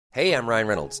Hey, I'm Ryan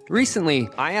Reynolds. Recently,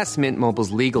 I asked Mint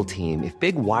Mobile's legal team if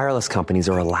big wireless companies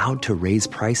are allowed to raise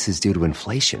prices due to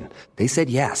inflation. They said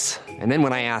yes. And then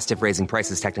when I asked if raising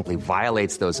prices technically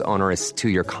violates those onerous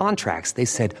two-year contracts, they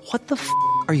said, "What the f***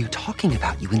 are you talking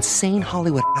about, you insane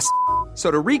Hollywood ass?" So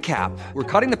to recap, we're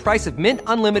cutting the price of Mint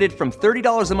Unlimited from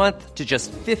 $30 a month to just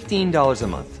 $15 a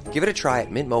month. Give it a try at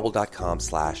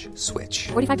mintmobile.com/switch.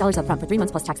 $45 up front for 3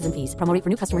 months plus taxes and fees. Promo rate for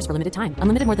new customers for limited time.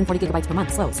 Unlimited more than 40 gigabytes per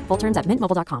month. Slows full terms at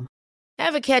mintmobile.com.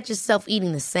 Ever catch yourself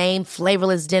eating the same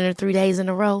flavorless dinner 3 days in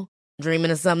a row?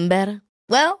 Dreaming of something better?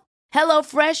 Well,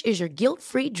 HelloFresh is your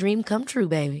guilt-free dream come true,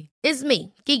 baby. It's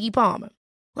me, Keke Palmer.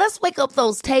 Let's wake up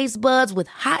those taste buds with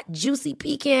hot, juicy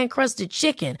pecan-crusted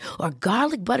chicken or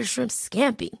garlic butter shrimp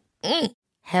scampi.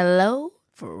 Hello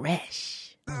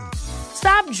Fresh.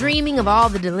 Stop dreaming of all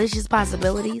the delicious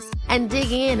possibilities and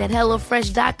dig in at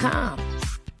HelloFresh.com.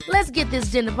 Let's get this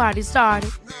dinner party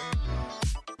started.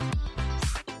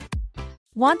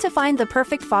 Want to find the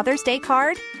perfect Father's Day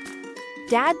card?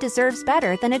 Dad deserves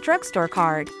better than a drugstore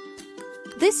card.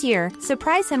 This year,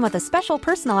 surprise him with a special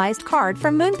personalized card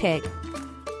from Moonpig.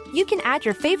 You can add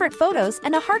your favorite photos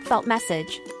and a heartfelt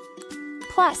message.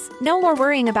 Plus, no more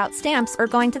worrying about stamps or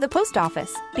going to the post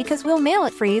office, because we'll mail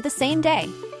it for you the same day.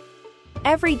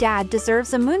 Every dad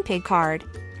deserves a Moonpig card.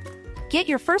 Get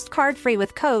your first card free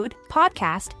with code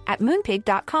PODCAST at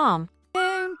moonpig.com.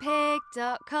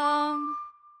 Moonpig.com.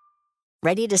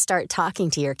 Ready to start talking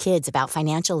to your kids about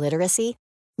financial literacy?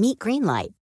 Meet Greenlight,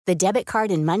 the debit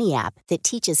card and money app that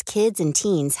teaches kids and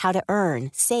teens how to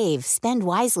earn, save, spend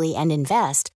wisely, and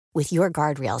invest with your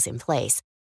guardrails in place.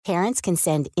 Parents can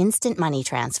send instant money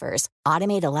transfers,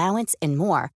 automate allowance, and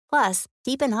more. Plus,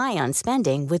 keep an eye on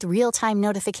spending with real-time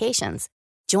notifications.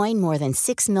 Join more than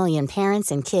 6 million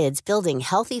parents and kids building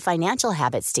healthy financial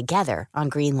habits together on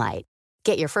Greenlight.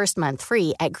 Get your first month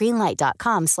free at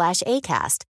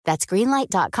greenlight.com/ACAST. That's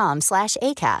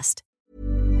greenlight.com/ACAST.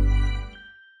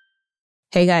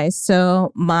 Hey guys,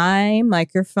 so my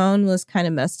microphone was kind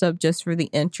of messed up just for the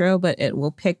intro, but it will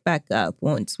pick back up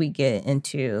once we get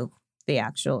into the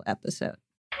actual episode.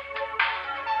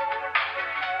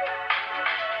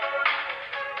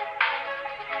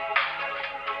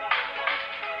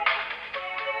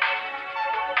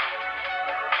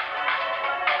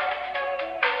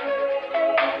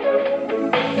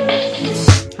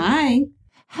 Hi.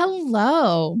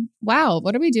 Hello. Wow,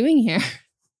 what are we doing here?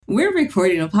 We're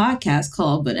recording a podcast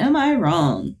called But Am I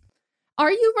Wrong?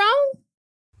 Are you wrong?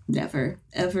 Never,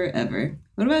 ever, ever.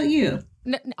 What about you?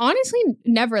 Honestly,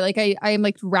 never. Like I'm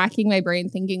like racking my brain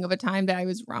thinking of a time that I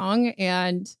was wrong.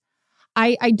 And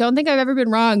I don't think I've ever been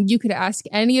wrong. You could ask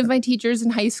any of my teachers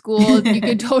in high school. You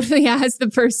could totally ask the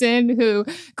person who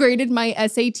graded my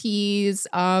SATs,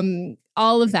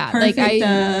 all of that. Perfect, like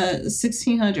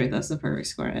 1600. That's the perfect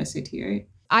score on SAT, right?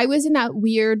 I was in that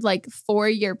weird like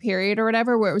 4-year period or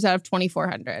whatever where it was out of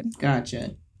 2,400.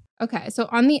 Gotcha. Okay. So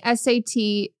on the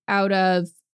SAT out of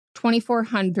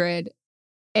 2,400,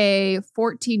 a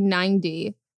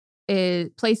 1490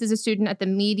 places a student at the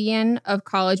median of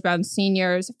college-bound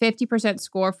seniors, 50%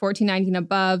 score, 1490 and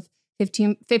above,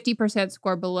 50%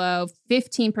 score below,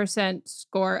 15%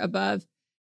 score above,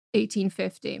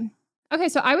 1850. Okay,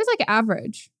 so I was like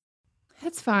average.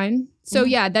 That's fine. So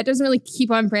yeah, that doesn't really keep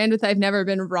on brand with I've never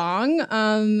been wrong.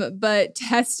 But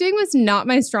testing was not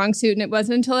my strong suit. And it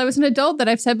wasn't until I was an adult that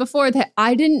I've said before that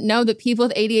I didn't know that people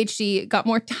with ADHD got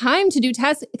more time to do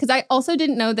tests, because I also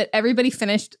didn't know that everybody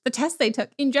finished the tests they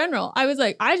took in general. I was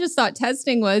like, I just thought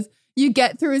testing was you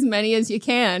get through as many as you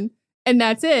can and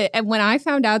that's it. And when I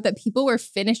found out that people were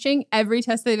finishing every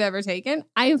test they've ever taken,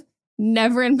 I've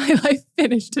never in my life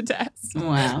finished a test.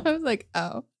 Wow. I was like,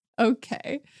 oh,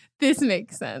 okay. This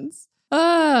makes sense.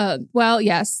 Well,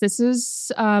 yes, this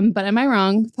is But Am I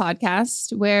Wrong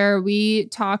podcast, where we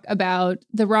talk about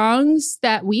the wrongs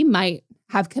that we might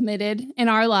have committed in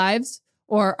our lives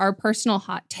or our personal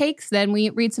hot takes. Then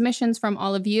we read submissions from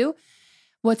all of you,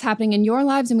 what's happening in your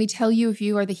lives, and we tell you if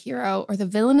you are the hero or the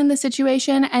villain in the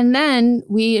situation. And then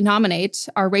we nominate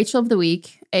our Rachel of the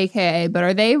Week, aka But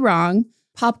Are They Wrong?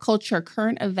 Pop culture,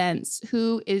 current events.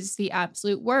 Who is the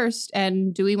absolute worst?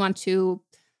 And do we want to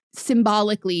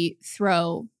symbolically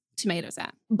throw tomatoes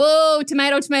at? Boo,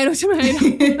 tomato, tomato, tomato.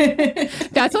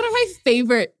 That's one of my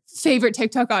favorite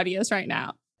TikTok audios right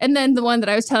now. And then the one that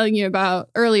I was telling you about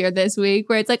earlier this week,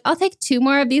 where it's like, I'll take 2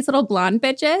 more of these little blonde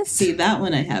bitches. See, that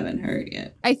one I haven't heard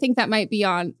yet. I think that might be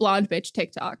on blonde bitch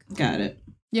TikTok. Got it.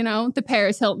 You know, the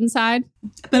Paris Hilton side.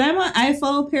 But I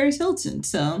follow Paris Hilton,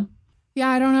 so. Yeah,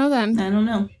 I don't know them. I don't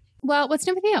know. Well, what's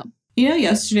new with you? You know,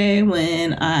 yesterday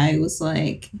when I was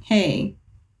like, hey,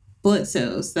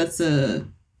 Blitzos, that's a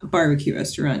barbecue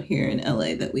restaurant here in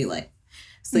LA that we like.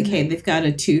 It's like, hey, they've got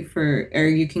a 2 for, or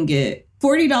you can get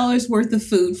 $40 worth of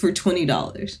food for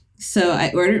 $20. So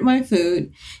I ordered my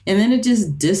food and then it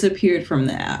just disappeared from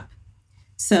the app.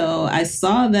 So I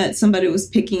saw that somebody was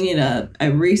picking it up. I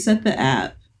reset the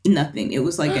app, nothing. It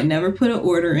was like I never put an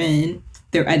order in.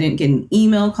 I didn't get an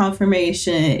email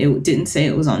confirmation. It didn't say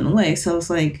it was on the way. So I was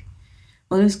like,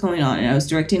 what is going on? And I was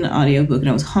directing an audiobook and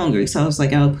I was hungry. So I was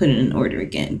like, I'll put in an order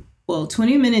again. Well,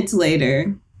 20 minutes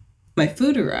later, my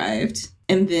food arrived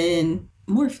and then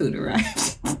more food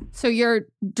arrived. So you're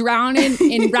drowning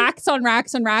in racks on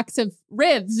racks on racks of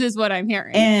ribs is what I'm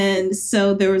hearing. And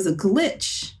so there was a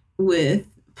glitch with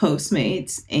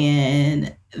Postmates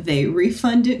and they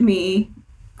refunded me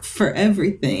for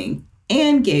everything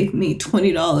and gave me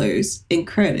 $20 in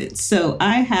credit. So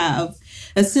I have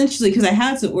essentially, because I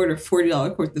had to order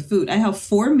 $40 worth of food, I have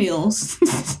 4 meals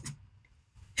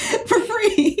for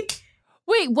free.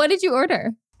 Wait, what did you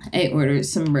order? I ordered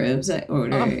some ribs. I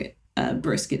ordered a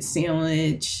brisket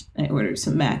sandwich. I ordered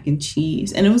some mac and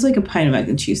cheese. And it was like a pint of mac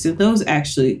and cheese. So those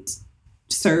actually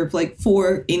serve like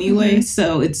 4 anyway. Mm-hmm.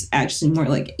 So it's actually more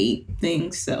like 8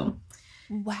 things. So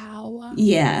wow.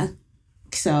 Yeah.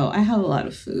 So I have a lot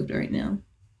of food right now.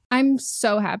 I'm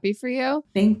so happy for you.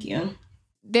 Thank you.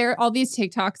 There are all these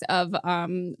TikToks of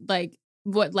like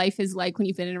what life is like when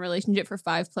you've been in a relationship for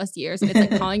 5+ years. And it's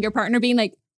like calling your partner being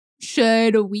like,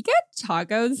 should we get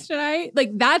tacos tonight?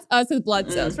 Like that's us with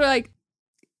Bloodsoes. We're like,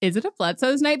 is it a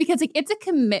Bloodsoes night? Because like it's a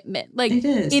commitment. Like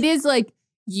it is like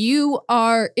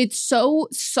it's so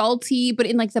salty, but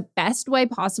in like the best way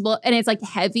possible. And it's like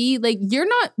heavy. Like you're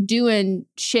not doing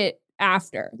shit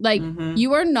after. Like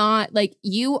you are not like,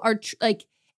 you are like,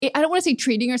 I don't want to say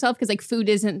treating yourself because like food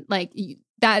isn't like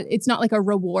that. It's not like a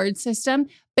reward system,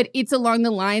 but it's along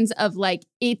the lines of like,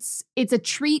 it's a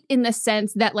treat in the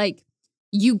sense that like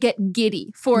you get giddy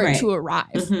for it to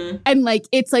arrive. And like,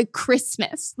 it's like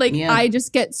Christmas. Like I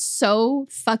just get so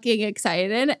fucking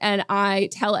excited. And I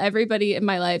tell everybody in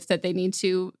my life that they need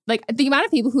to like the amount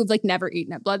of people who've like never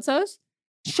eaten at Bloodsoes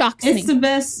shocks me. It's the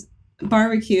best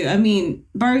barbecue. I mean,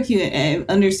 barbecue, I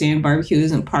understand barbecue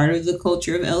isn't part of the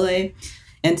culture of LA.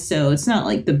 And so it's not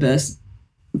like the best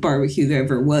barbecue there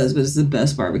ever was, but it's the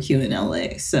best barbecue in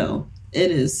LA. So it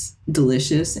is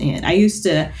delicious. And I used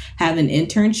to have an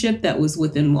internship that was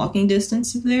within walking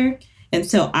distance of there. And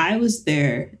so I was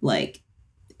there like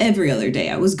every other day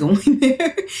I was going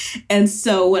there. And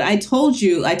so what I told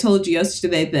you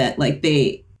yesterday that like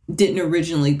they didn't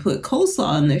originally put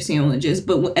coleslaw in their sandwiches,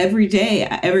 but every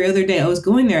other day I was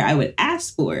going there, I would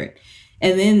ask for it.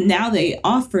 And then now they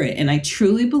offer it. And I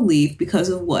truly believe because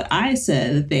of what I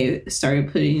said that they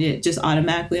started putting it just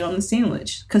automatically on the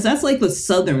sandwich. Because that's like the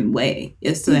Southern way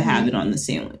is to have it on the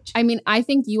sandwich. I mean, I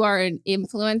think you are an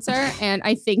influencer. And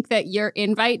I think that your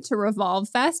invite to Revolve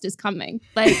Fest is coming.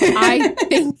 Like, I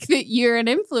think that you're an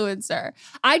influencer.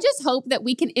 I just hope that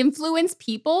we can influence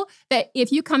people that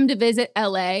if you come to visit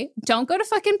LA, don't go to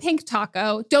fucking Pink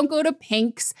Taco. Don't go to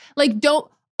Pink's. Like,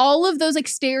 all of those like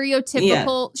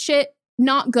stereotypical shit.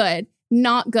 Not good.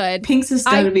 Not good. Pink's has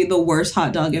got to be the worst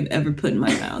hot dog I've ever put in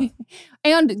my mouth.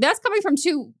 And that's coming from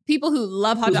 2 people who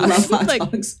love hot dogs.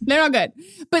 Dogs. They're not good.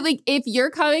 But like if you're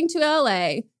coming to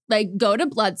LA, like go to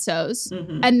Bloodsoes.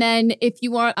 And then if you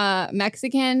want a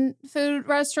Mexican food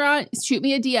restaurant, shoot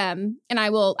me a DM and I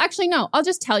will I'll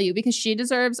just tell you because she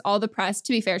deserves all the press.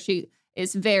 To be fair, she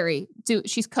is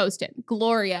she's coasting.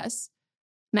 Glorious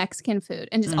Mexican food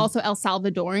and just also El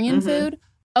Salvadorian food.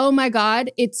 Oh my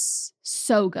God, it's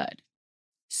so good.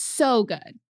 So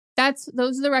good.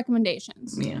 Those are the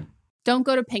recommendations. Yeah. Don't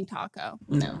go to Pink Taco.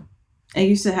 No. I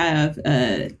used to have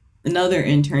another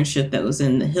internship that was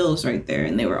in the hills right there,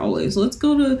 and they were always, let's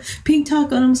go to Pink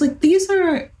Taco. And I was like, these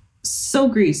are so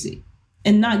greasy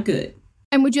and not good.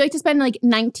 And would you like to spend like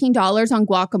 $19 on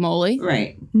guacamole?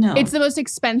 Right. No. It's the most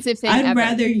expensive thing ever. I'd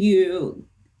rather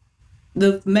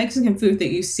the Mexican food that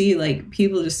you see, like,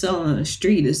 people just selling on the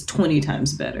street is 20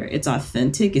 times better. It's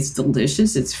authentic. It's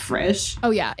delicious. It's fresh.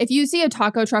 Oh, yeah. If you see a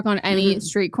taco truck on any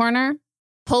street corner,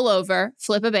 pull over,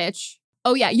 flip a bitch.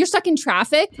 Oh, yeah. You're stuck in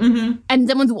traffic and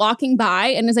someone's walking by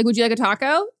and is like, would you like a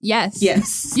taco? Yes.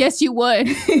 Yes. Yes, you would.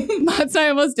 Mott's and I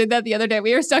almost did that the other day.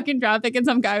 We were stuck in traffic and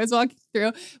some guy was walking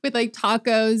through with like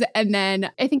tacos. And then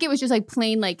I think it was just like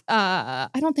plain, like, I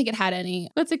don't think it had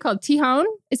any, what's it called? Tijon?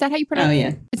 Is that how you pronounce it? Oh,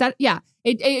 yeah. Is that, yeah.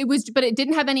 It was, but it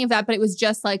didn't have any of that, but it was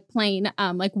just like plain,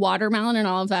 like watermelon and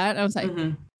all of that. And I was like,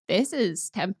 this is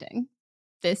tempting.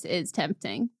 This is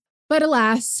tempting. But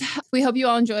alas, we hope you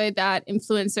all enjoyed that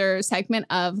influencer segment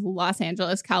of Los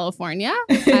Angeles, California.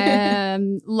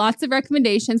 Lots of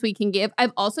recommendations we can give.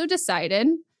 I've also decided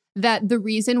that the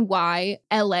reason why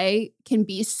LA can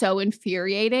be so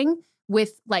infuriating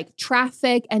with like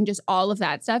traffic and just all of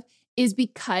that stuff is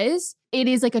because it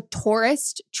is like a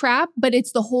tourist trap, but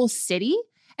it's the whole city.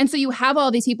 And so you have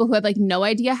all these people who have like no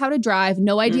idea how to drive,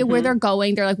 no idea where they're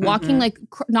going. They're like walking, like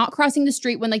not crossing the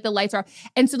street when like the lights are off.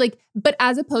 And so like, but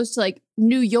as opposed to like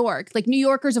New York, like New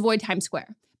Yorkers avoid Times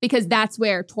Square because that's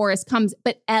where tourists comes.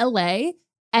 But LA,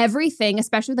 everything,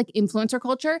 especially like influencer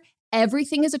culture,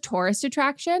 everything is a tourist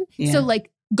attraction. Yeah. So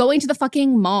like going to the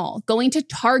fucking mall, going to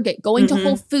Target, going to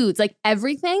Whole Foods, like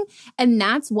everything. And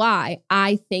that's why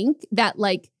I think that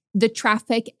like the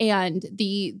traffic and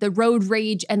the road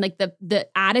rage and like the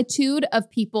attitude of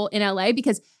people in LA,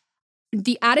 because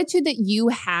the attitude that you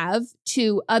have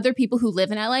to other people who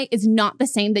live in LA is not the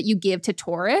same that you give to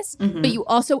tourists. But you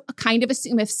also kind of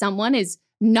assume if someone is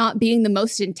not being the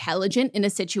most intelligent in a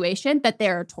situation that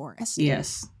they're a tourist.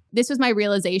 Yes. This was my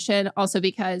realization also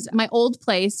because my old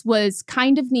place was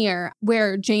kind of near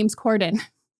where James Corden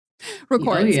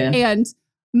records. Oh, yeah. And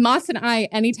Moss and I,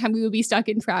 anytime we would be stuck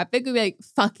in traffic, we'd be like,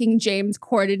 fucking James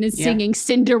Corden is singing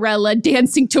Cinderella,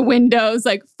 dancing to windows,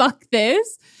 like, fuck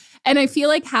this. And I feel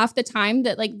like half the time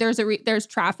that like there's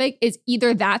traffic is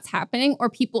either that's happening or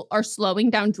people are slowing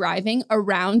down driving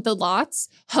around the lots,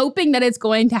 hoping that it's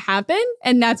going to happen.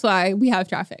 And that's why we have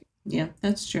traffic. Yeah,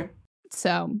 that's true.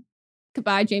 So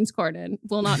goodbye, James Corden.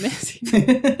 Will not miss you.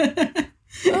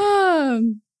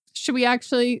 Should we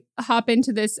actually hop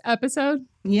into this episode?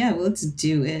 Yeah, let's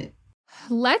do it.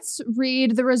 Let's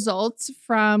read the results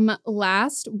from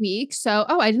last week. So,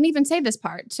 I didn't even say this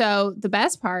part. So the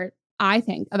best part, I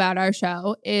think, about our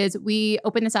show is we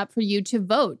open this up for you to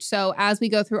vote. So as we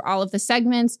go through all of the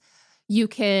segments, you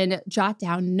can jot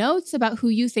down notes about who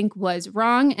you think was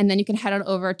wrong, and then you can head on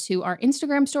over to our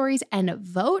Instagram stories and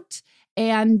vote.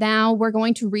 And now we're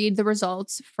going to read the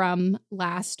results from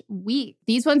last week.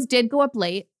 These ones did go up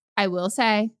late, I will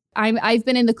say. I've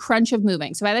been in the crunch of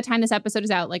moving. So by the time this episode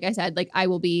is out, like I said, like I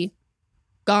will be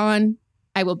gone.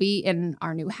 I will be in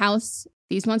our new house.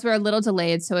 These ones were a little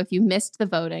delayed. So if you missed the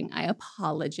voting, I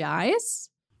apologize.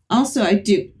 Also,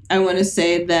 I want to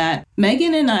say that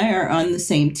Megan and I are on the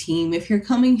same team. If you're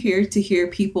coming here to hear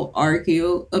people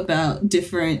argue about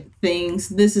different things,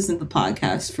 this isn't the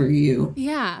podcast for you.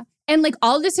 Yeah. And like,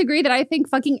 I'll disagree that I think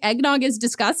fucking eggnog is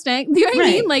disgusting. You know what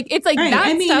I mean? Like, it's like that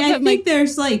I mean, stuff. I think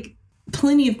there's like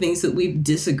plenty of things that we've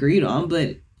disagreed on,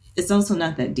 but it's also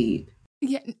not that deep.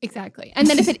 Yeah, exactly. And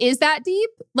then if it is that deep,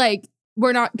 like,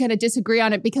 we're not going to disagree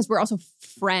on it because we're also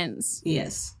friends.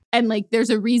 Yes. And like, there's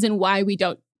a reason why we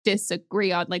don't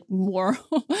disagree on like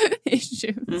moral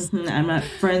issues. I'm not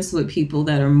friends with people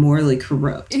that are morally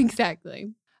corrupt.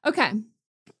 Exactly. Okay.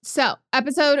 So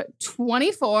episode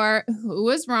 24, who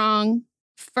was wrong?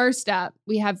 First up,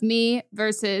 we have me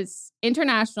versus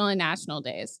international and national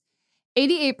days.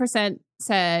 88%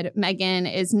 said Megan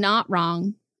is not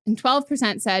wrong, and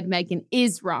 12% said Megan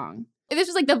is wrong. This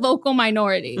was like the vocal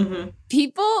minority.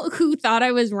 People who thought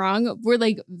I was wrong were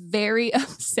like very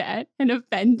upset and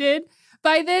offended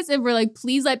by this, and were like,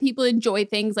 please let people enjoy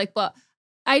things. Like, but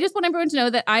I just want everyone to know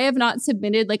that I have not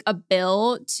submitted like a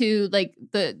bill to like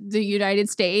the United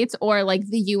States or like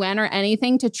the UN or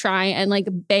anything to try and like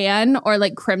ban or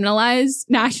like criminalize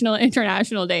national and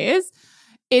international days.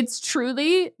 It's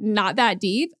truly not that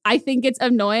deep. I think it's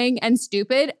annoying and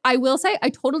stupid. I will say I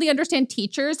totally understand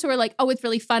teachers who are like, oh, it's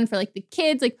really fun for like the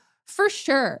kids, like for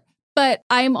sure. But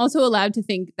I am also allowed to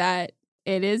think that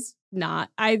it is not.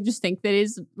 I just think that it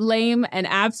is lame and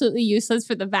absolutely useless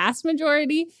for the vast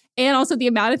majority. And also the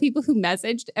amount of people who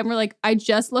messaged and were like, I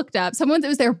just looked up someone that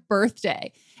was their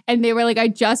birthday. And they were like, I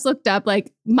just looked up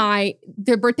like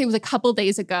their birthday was a couple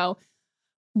days ago,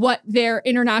 what their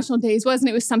international days was. And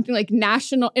it was something like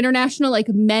international, like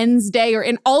men's day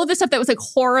and all of this stuff that was like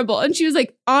horrible. And she was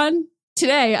like, on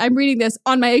today, I'm reading this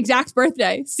on my exact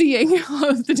birthday, seeing all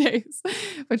of the days,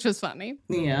 which was funny.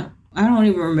 Yeah. I don't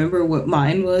even remember what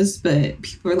mine was, but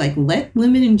people were like, let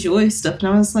women enjoy stuff. And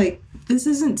I was like, this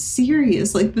isn't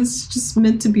serious. Like, this is just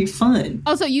meant to be fun.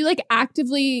 Also, you like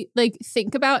actively like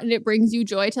think about, and it brings you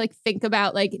joy to like think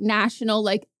about like national,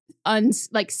 like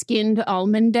skinned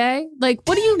almond day. Like,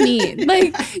 what do you mean?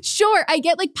 Like, sure, I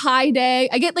get like pie day.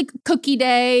 I get like cookie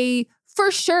day. For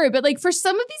sure. But like for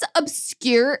some of these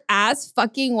obscure ass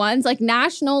fucking ones, like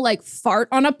national, like fart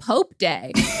on a Pope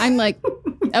day. I'm like,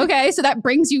 okay, so that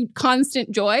brings you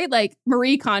constant joy. Like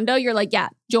Marie Kondo, you're like, yeah,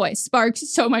 joy sparks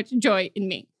so much joy in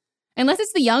me. Unless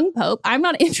it's the young Pope, I'm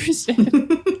not interested.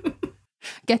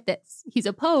 Get this. He's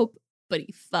a Pope, but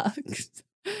he fucks.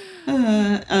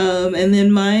 And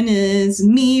then mine is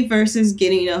me versus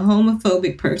getting a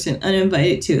homophobic person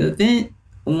uninvited to an event.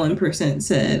 1%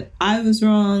 said I was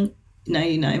wrong.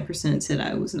 99% said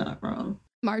I was not wrong.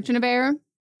 Margin of error.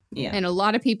 Yeah. And a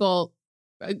lot of people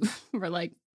were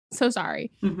like, so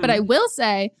sorry. Mhm. But I will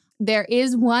say there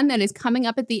is one that is coming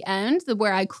up at the end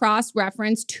where I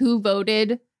cross-referenced who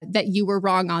voted that you were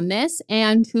wrong on this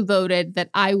and who voted that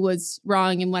I was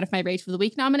wrong in one of my Rage for the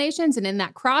Week nominations. And in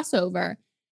that crossover,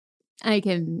 I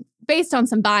can, based on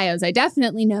some bios, I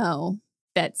definitely know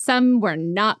that some were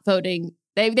not voting.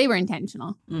 They were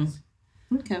intentional.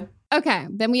 Okay. Okay,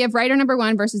 then we have writer number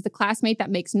 1 versus the classmate that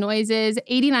makes noises.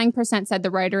 89% said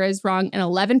the writer is wrong and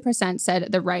 11%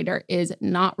 said the writer is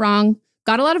not wrong.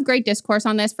 Got a lot of great discourse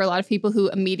on this for a lot of people who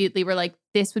immediately were like,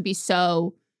 this would be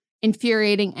so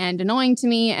infuriating and annoying to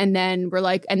me. And then we're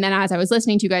like, and then as I was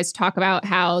listening to you guys talk about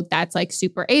how that's like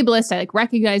super ableist, I like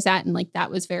recognize that. And like,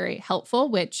 that was very helpful,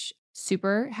 which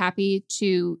super happy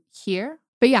to hear.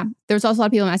 But yeah, there's also a lot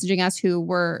of people messaging us who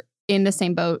were in the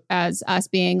same boat as us,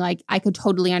 being like, I could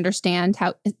totally understand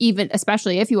how, even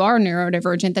especially if you are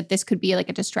neurodivergent, that this could be like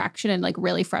a distraction and like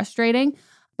really frustrating.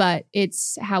 But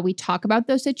it's how we talk about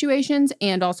those situations,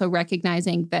 and also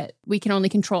recognizing that we can only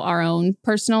control our own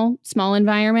personal small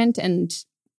environment, and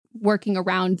working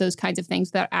around those kinds of things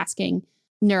without asking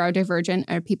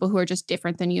neurodivergent or people who are just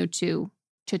different than you to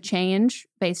change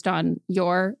based on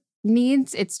your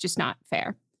needs. It's just not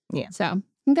fair. Yeah. So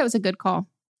I think that was a good call.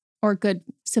 Or good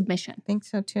submission. I think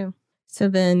so too. So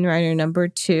then writer number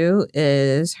 2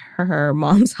 is her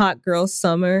mom's hot girl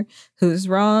Summer, who's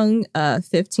wrong.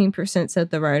 15%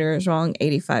 said the writer is wrong.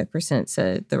 85%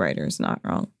 said the writer is not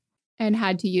wrong. And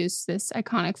had to use this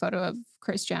iconic photo of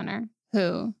Kris Jenner,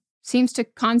 who seems to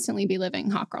constantly be living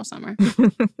hot girl Summer.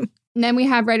 And then we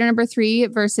have writer number 3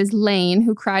 versus Lane,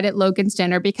 who cried at Logan's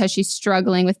dinner because she's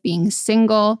struggling with being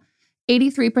single.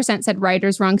 83% said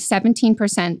writer's wrong.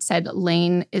 17% said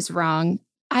Lane is wrong.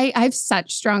 I have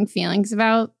such strong feelings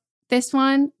about this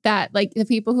one that like the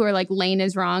people who are like Lane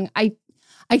is wrong. I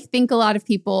think a lot of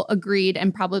people agreed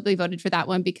and probably voted for that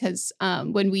one because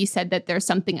when we said that there's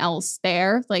something else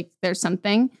there, like there's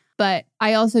something. But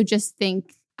I also just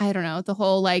think, I don't know, the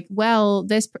whole like, well,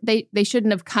 they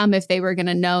shouldn't have come if they were going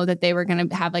to know that they were going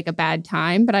to have like a bad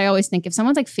time. But I always think if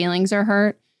someone's like feelings are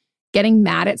hurt, getting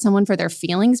mad at someone for their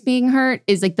feelings being hurt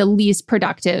is like the least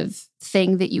productive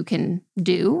thing that you can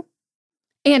do.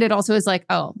 And it also is like,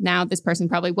 oh, now this person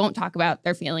probably won't talk about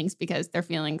their feelings because their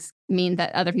feelings mean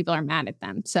that other people are mad at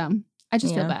them. So I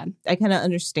just feel bad. I kind of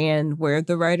understand where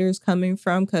the writer is coming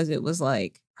from, because it was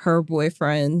like her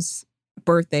boyfriend's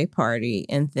birthday party,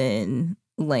 and then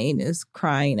Lane is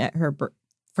crying at her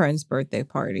friend's birthday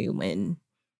party when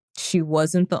she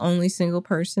wasn't the only single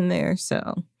person there.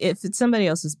 So if it's somebody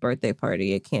else's birthday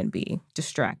party, it can be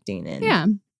distracting. And yeah,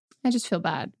 I just feel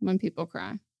bad when people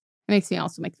cry. It makes me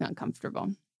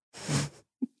uncomfortable.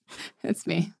 It's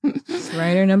me.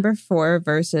 Writer number 4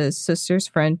 versus sister's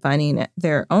friend finding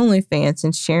their OnlyFans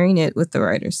and sharing it with the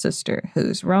writer's sister,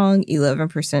 who's wrong.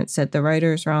 11% said the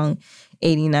writer is wrong.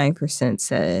 89%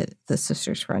 said the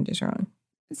sister's friend is wrong.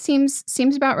 Seems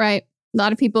about right. A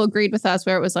lot of people agreed with us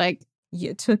where it was like,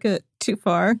 you took it too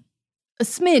far. A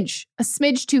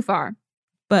smidge too far.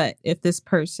 But if this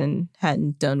person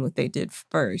hadn't done what they did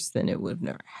first, then it would have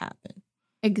never happened.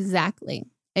 Exactly.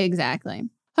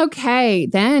 Okay,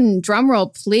 then drum roll,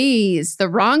 please. The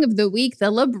wrong of the week,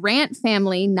 the LeBrant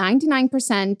family.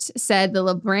 99% said the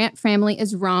LeBrant family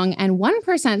is wrong, and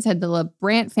 1% said the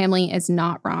LeBrant family is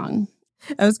not wrong.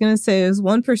 I was going to say it was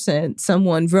 1%.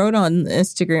 Someone wrote on the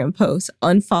Instagram post,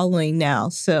 unfollowing now.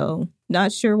 So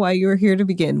not sure why you were here to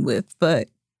begin with, but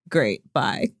great.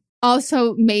 Bye.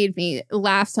 Also made me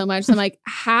laugh so much. I'm like,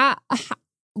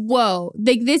 whoa.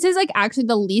 Like, this is like actually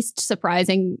the least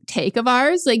surprising take of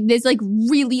ours. Like, this like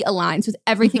really aligns with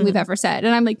everything we've ever said.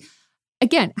 And I'm like,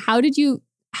 again, how did you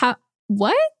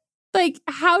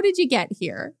get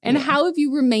here? And how have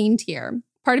you remained here?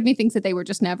 Part of me thinks that they were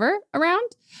just never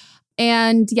around.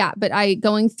 And yeah, but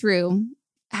going through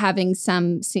having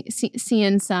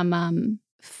seeing some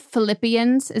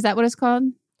Philippians, is that what it's called?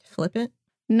 Flippant?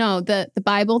 No, the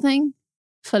Bible thing.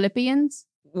 Philippians.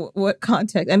 What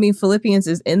context? I mean, Philippians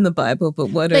is in the Bible, but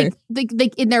what are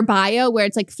like in their bio where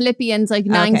it's like Philippians, like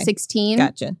 9:16.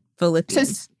 Gotcha.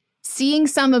 Philippians. So seeing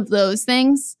some of those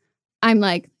things, I'm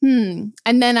like, And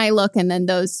then I look, and then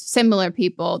those similar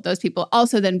people, those people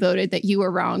also then voted that you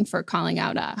were wrong for calling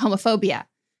out homophobia,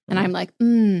 and I'm like,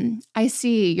 I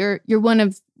see. You're one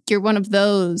of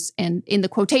those, and in the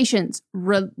quotations,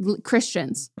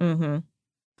 Christians. Mm-hmm.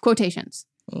 Quotations.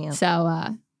 Yeah.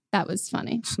 So That was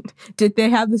funny. Did they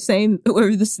have the same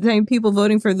people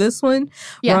voting for this one?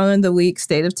 Yeah. Wrong of the week,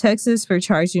 state of Texas for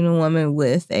charging a woman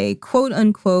with a quote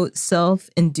unquote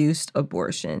self-induced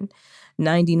abortion.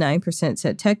 99%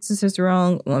 said Texas is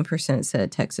wrong. 1%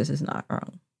 said Texas is not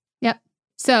wrong. Yep.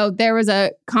 So there was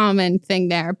a common thing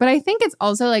there. But I think it's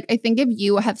also like, I think if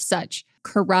you have such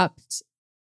corrupt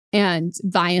and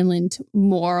violent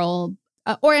moral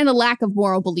or in a lack of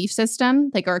moral belief system,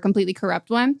 like, or a completely corrupt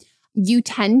one, you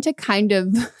tend to kind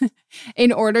of,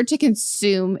 in order to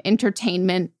consume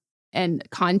entertainment and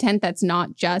content that's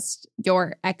not just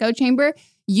your echo chamber,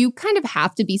 you kind of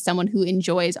have to be someone who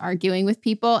enjoys arguing with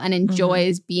people and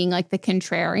enjoys being like the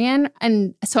contrarian.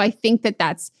 And so I think that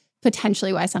that's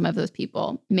potentially why some of those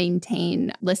people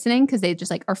maintain listening, because they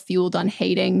just like are fueled on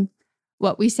hating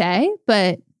what we say,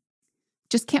 but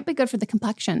just can't be good for the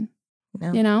complexion,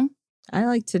 you know? I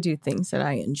like to do things that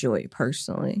I enjoy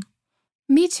personally.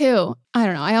 Me too. I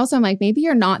don't know. I also am like, maybe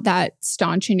you're not that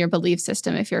staunch in your belief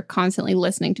system if you're constantly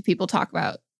listening to people talk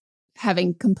about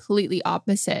having completely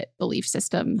opposite belief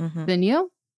system than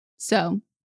you. So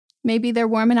maybe they're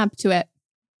warming up to it.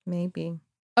 Maybe.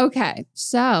 Okay.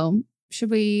 So should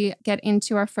we get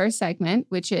into our first segment,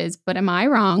 which is But Am I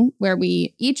Wrong? Where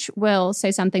we each will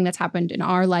say something that's happened in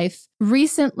our life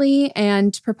recently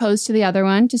and propose to the other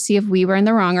one to see if we were in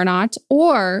the wrong or not,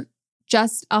 or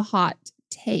just a hot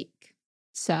take.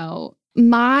 So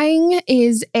mine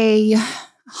is a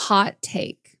hot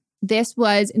take. This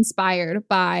was inspired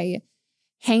by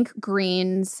Hank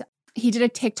Green's. He did a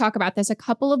TikTok about this a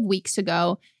couple of weeks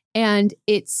ago, and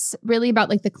it's really about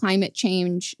like the climate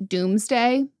change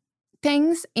doomsday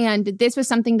things. And this was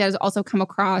something that has also come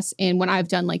across in when I've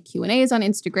done like Q&As on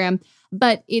Instagram,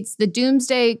 but it's the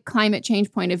doomsday climate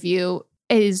change point of view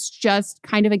is just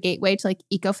kind of a gateway to like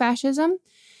ecofascism.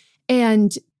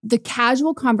 And the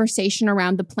casual conversation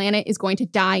around the planet is going to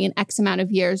die in X amount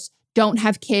of years. Don't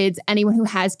have kids. Anyone who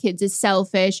has kids is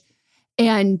selfish.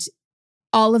 And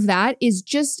all of that is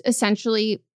just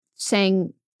essentially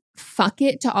saying fuck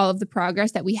it to all of the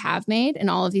progress that we have made and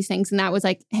all of these things. And that was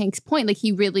like Hank's point. Like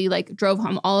he really like drove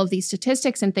home all of these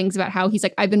statistics and things about how he's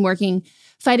like, I've been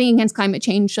fighting against climate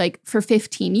change like for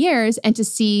 15 years. And to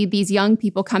see these young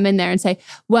people come in there and say,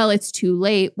 well, it's too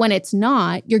late, when it's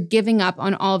not, you're giving up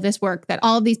on all of this work that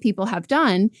all of these people have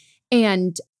done.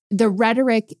 And the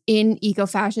rhetoric in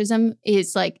ecofascism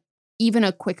is like even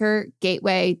a quicker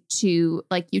gateway to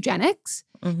like eugenics.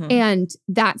 And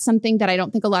that's something that I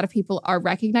don't think a lot of people are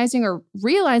recognizing or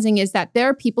realizing, is that there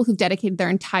are people who've dedicated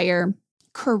their entire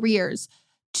careers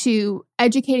to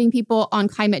educating people on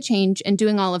climate change and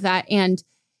doing all of that. And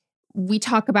we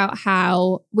talk about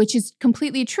how, which is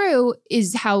completely true,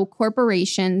 is how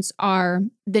corporations are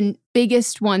the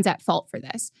biggest ones at fault for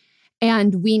this.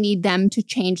 And we need them to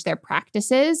change their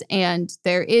practices. And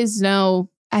there is no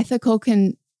ethical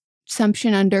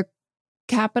consumption under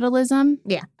capitalism.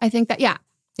 Yeah. I think that, Yeah,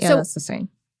 so that's the same.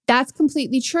 That's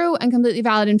completely true and completely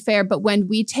valid and fair. But when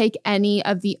we take any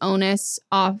of the onus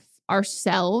off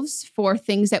ourselves for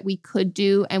things that we could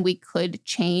do and we could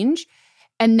change,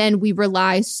 and then we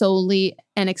rely solely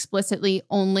and explicitly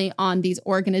only on these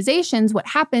organizations, what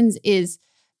happens is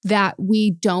that we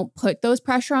don't put those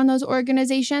pressure on those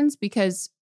organizations,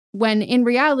 because when in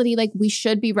reality, like we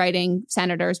should be writing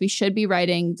senators, we should be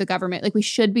writing the government, like we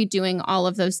should be doing all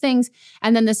of those things.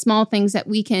 And then the small things that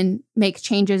we can make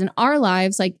changes in our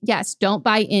lives, like, yes, don't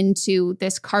buy into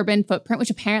this carbon footprint, which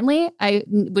apparently I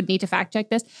would need to fact check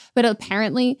this, but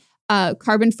apparently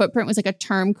carbon footprint was like a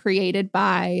term created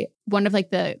by one of like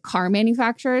the car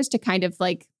manufacturers to kind of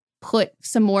like put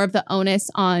some more of the onus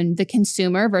on the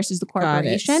consumer versus the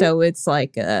corporation. So it's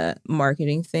like a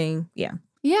marketing thing. Yeah.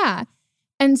 Yeah.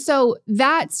 And so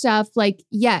that stuff, like,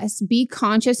 yes, be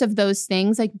conscious of those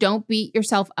things. Like, don't beat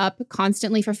yourself up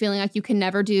constantly for feeling like you can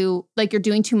never do, like you're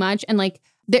doing too much. And like,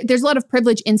 there's a lot of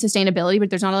privilege in sustainability, but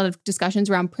there's not a lot of discussions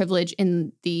around privilege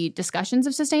in the discussions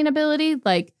of sustainability,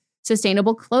 like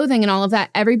sustainable clothing and all of that.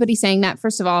 Everybody's saying that,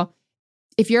 first of all,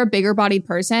 if you're a bigger bodied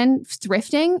person,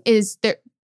 thrifting is there.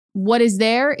 What is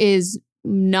there is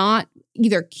not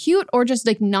either cute or just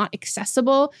like not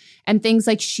accessible. And things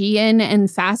like Shein and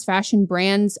fast fashion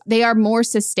brands, they are more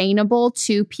sustainable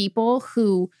to people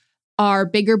who are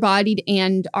bigger bodied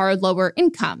and are lower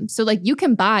income. So like you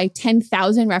can buy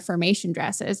 10,000 Reformation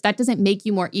dresses. That doesn't make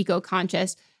you more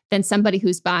eco-conscious than somebody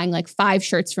who's buying like 5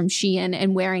 shirts from Shein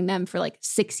and wearing them for like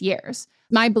 6 years.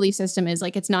 My belief system is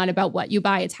like, it's not about what you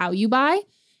buy, it's how you buy.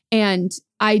 And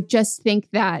I just think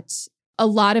that a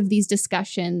lot of these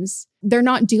discussions, they're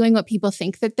not doing what people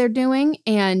think that they're doing.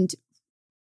 And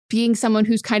being someone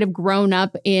who's kind of grown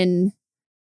up in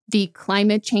the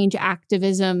climate change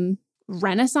activism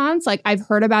renaissance. Like I've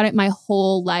heard about it my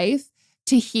whole life.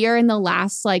 To hear in the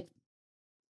last like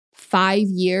 5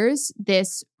 years,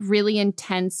 this really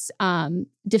intense,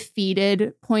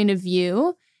 defeated point of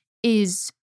view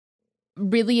is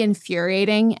really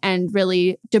infuriating and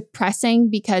really depressing,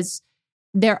 because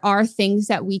there are things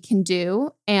that we can do.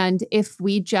 And if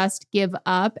we just give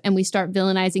up and we start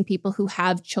villainizing people who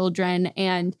have children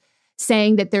and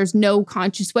saying that there's no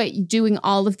conscious way, doing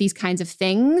all of these kinds of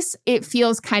things, it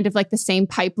feels kind of like the same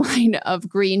pipeline of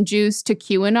green juice to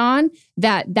QAnon,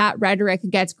 that rhetoric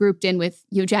gets grouped in with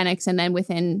eugenics. And then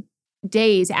within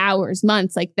days, hours,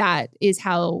 months, like that is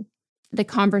how the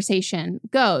conversation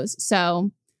goes.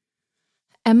 So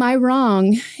am I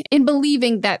wrong in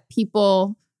believing that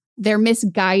people, their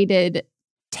misguided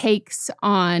takes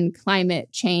on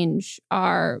climate change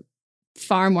are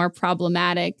far more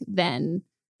problematic than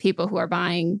people who are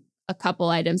buying a couple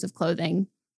items of clothing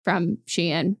from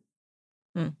Shein?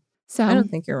 So I don't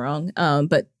think you're wrong.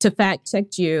 But to fact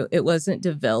check you, it wasn't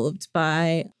developed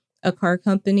by a car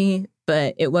company,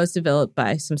 but it was developed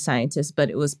by some scientists, but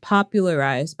it was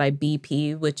popularized by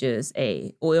BP, which is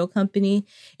a oil company,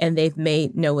 and they've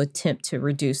made no attempt to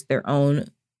reduce their own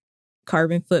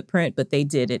carbon footprint, but they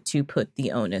did it to put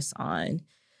the onus on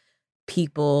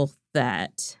people,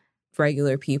 that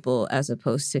regular people, as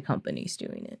opposed to companies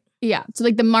doing it. Yeah. So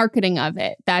like the marketing of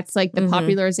it, that's like the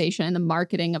popularization and the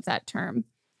marketing of that term.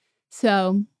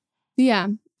 So yeah,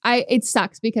 it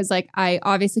sucks because like I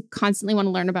obviously constantly want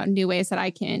to learn about new ways that I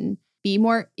can be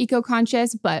more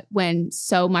eco-conscious, but when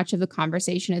so much of the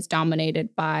conversation is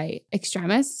dominated by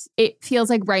extremists, it feels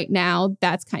like right now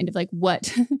that's kind of like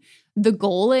what the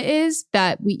goal is,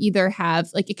 that we either have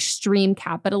like extreme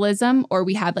capitalism or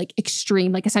we have like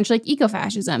extreme, like essentially like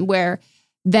eco-fascism, where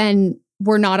then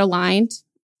we're not aligned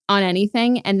on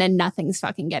anything and then nothing's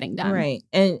fucking getting done. Right.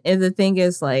 And the thing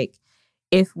is, like,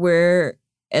 if we're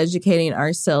educating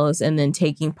ourselves and then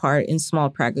taking part in small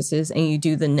practices and you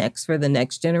do the next for the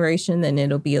next generation, then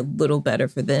it'll be a little better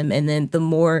for them. And then the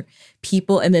more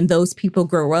people, and then those people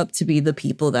grow up to be the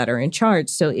people that are in charge.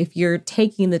 So if you're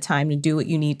taking the time to do what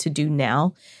you need to do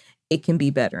now, it can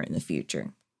be better in the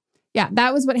future. Yeah,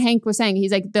 that was what Hank was saying.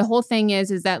 He's like, the whole thing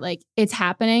is that like it's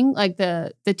happening, like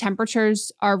the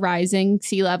temperatures are rising,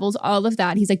 sea levels, all of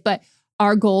that. He's like, but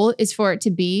our goal is for it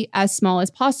to be as small as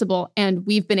possible. And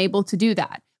we've been able to do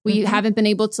that. We haven't been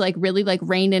able to like really like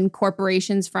rein in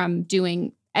corporations from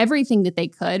doing everything that they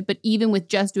could. But even with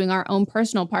just doing our own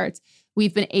personal parts,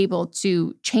 we've been able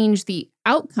to change the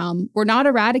outcome. We're not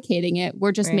eradicating it.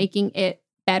 We're just making it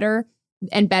better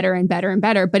and better and better and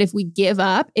better. But if we give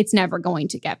up, it's never going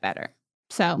to get better.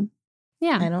 So,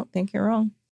 yeah. I don't think you're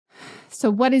wrong.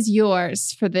 So what is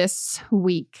yours for this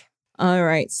week? All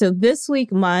right. So this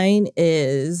week, mine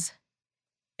is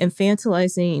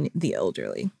infantilizing the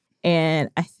elderly.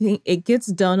 And I think it gets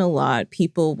done a lot.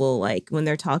 People will like, when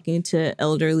they're talking to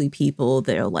elderly people,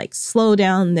 they'll like slow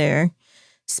down their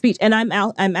speech. And I'm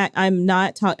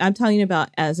talking about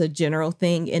as a general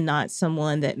thing and not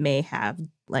someone that may have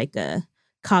like a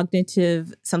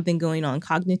cognitive, something going on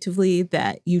cognitively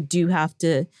that you do have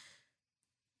to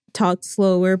talk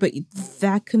slower, but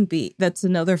that's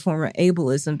another form of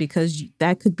ableism because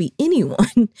that could be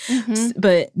anyone.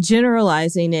 But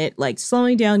generalizing it, like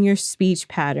slowing down your speech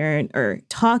pattern or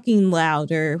talking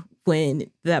louder when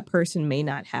that person may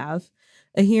not have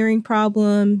a hearing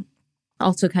problem.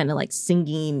 Also kind of like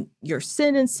singing your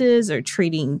sentences or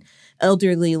treating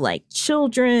elderly like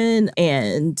children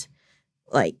and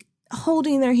like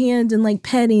holding their hand and like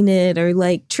petting it or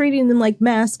like treating them like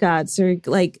mascots or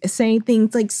like saying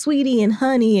things like sweetie and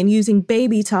honey and using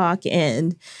baby talk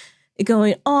and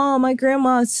going, oh, my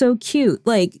grandma is so cute.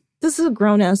 Like, this is a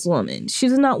grown ass woman. She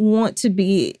does not want to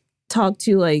be talked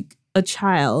to like a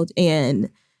child and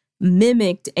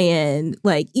mimicked. And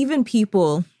like even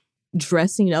people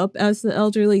dressing up as the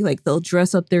elderly, like they'll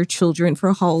dress up their children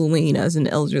for Halloween as an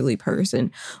elderly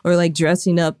person or like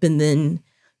dressing up and then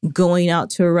going out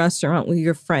to a restaurant with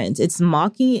your friends. It's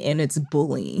mocking and it's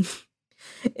bullying.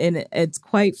 And it's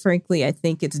quite frankly, I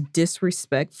think it's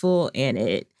disrespectful and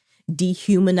it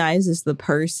dehumanizes the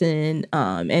person.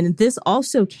 And this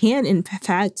also can, in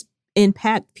fact,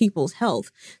 impact people's health.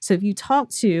 So if you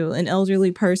talk to an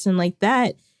elderly person like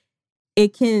that,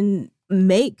 it can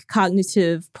make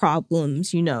cognitive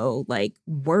problems, like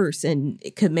worse. And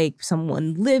it could make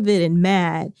someone livid and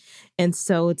mad. And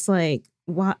so it's like,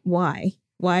 why?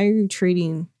 Why are you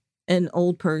treating an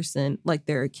old person like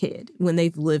they're a kid when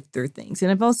they've lived through things?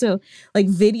 And I've also like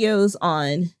videos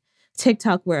on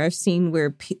TikTok where I've seen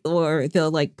or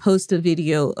they'll like post a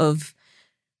video of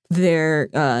their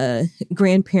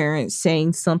grandparents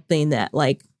saying something that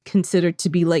like considered to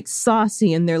be like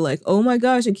saucy, and they're like, oh my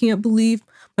gosh, I can't believe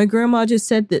my grandma just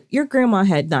said that. Your grandma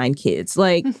had 9 kids.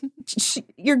 Like,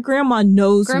 your grandma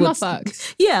knows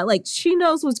fucks. Yeah, like, she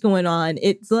knows what's going on.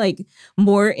 It's like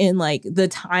more in like the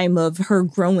time of her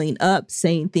growing up,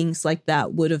 saying things like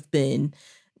that would have been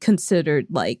considered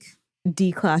like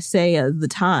declassé at the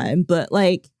time. But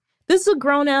like, this is a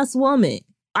grown ass woman.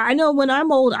 I know when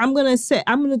I'm old, I'm gonna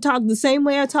talk the same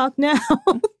way I talk now.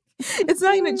 It's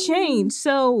not gonna change.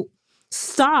 So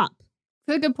stop.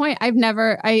 That's a good point.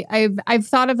 I've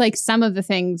thought of like some of the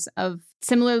things of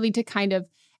similarly to kind of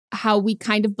how we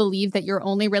kind of believe that you're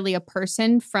only really a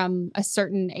person from a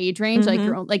certain age range, like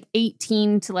you're like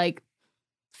 18 to like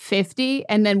 50.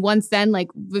 And then once then, like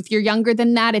if you're younger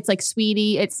than that, it's like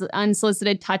sweetie, it's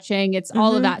unsolicited touching, it's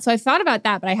all of that. So I've thought about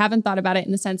that, but I haven't thought about it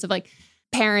in the sense of like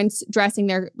parents dressing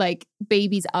their like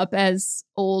babies up as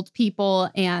old people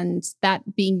and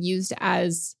that being used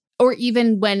as, or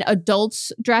even when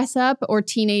adults dress up or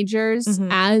teenagers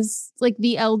as like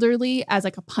the elderly as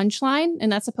like a punchline.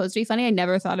 And that's supposed to be funny. I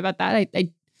never thought about that.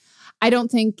 I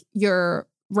don't think you're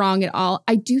wrong at all.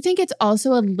 I do think it's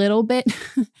also a little bit,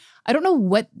 I don't know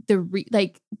what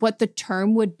what the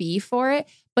term would be for it,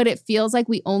 but it feels like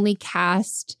we only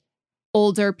cast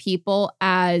older people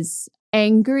as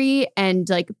angry and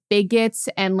like bigots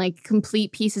and like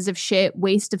complete pieces of shit,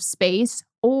 waste of space,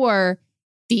 or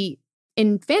the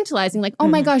infantilizing, like, oh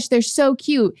my gosh, they're so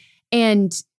cute.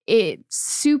 And it's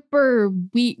super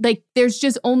like there's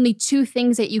just only 2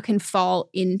 things that you can fall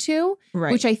into,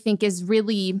 which I think is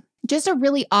really just a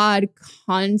really odd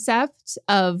concept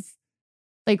of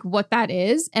like what that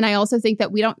is. And I also think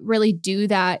that we don't really do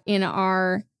that in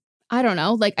our, I don't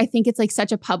know, like I think it's like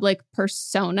such a public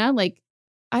persona. Like,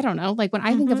 I don't know, like when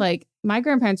I think of like my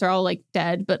grandparents are all like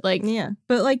dead, but like, yeah,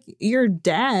 but like your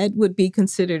dad would be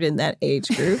considered in that age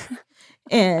group.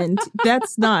 And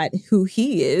that's not who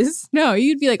he is. No,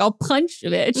 you'd be like, I'll punch a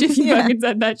bitch if you fucking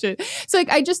said that shit. So like,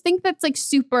 I just think that's like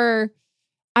super,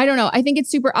 I don't know. I think it's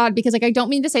super odd because like, I don't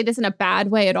mean to say this in a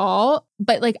bad way at all,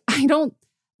 but like,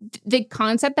 the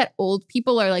concept that old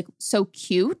people are like so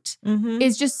cute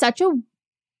is just such a,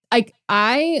 like,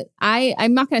 I'm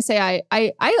not going to say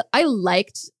I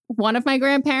liked one of my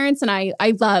grandparents and I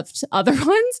loved other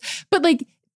ones, but like,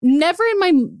 never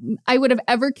I would have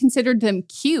ever considered them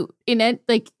cute in it.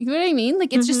 Like, you know what I mean?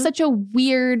 Like, it's just such a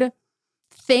weird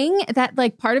thing that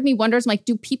like part of me wonders, like,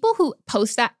 do people who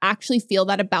post that actually feel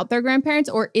that about their grandparents?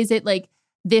 Or is it like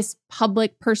this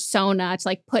public persona to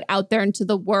like put out there into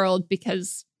the world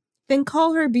because... Then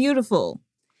call her beautiful.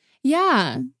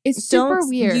 Yeah. It's super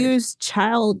weird. Don't use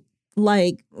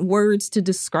childlike words to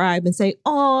describe and say,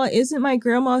 oh, isn't my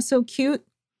grandma so cute?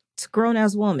 It's a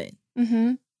grown-ass woman.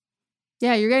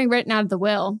 Yeah, you're getting written out of the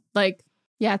will. Like,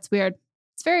 yeah, it's weird.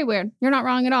 It's very weird. You're not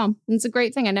wrong at all. And it's a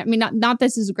great thing. And I mean, not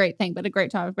this is a great thing, but a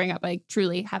great topic to bring up. I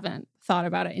truly haven't thought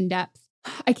about it in depth.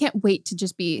 I can't wait to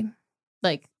just be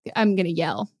like, I'm going to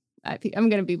yell. I'm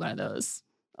going to be one of those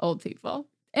old people.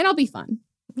 And I'll be fun.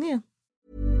 Yeah.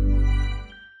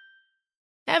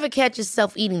 Ever catch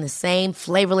yourself eating the same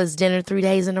flavorless dinner 3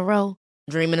 days in a row?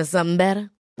 Dreaming of something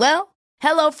better? Well,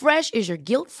 HelloFresh is your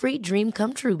guilt-free dream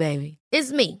come true, baby.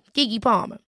 It's me, Keke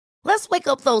Palmer. Let's wake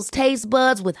up those taste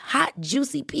buds with hot,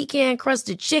 juicy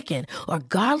pecan-crusted chicken or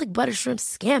garlic butter shrimp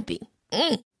scampi.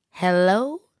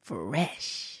 Hello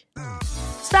Fresh.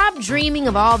 Stop dreaming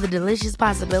of all the delicious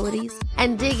possibilities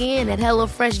and dig in at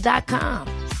HelloFresh.com.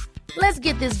 Let's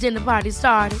get this dinner party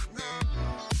started.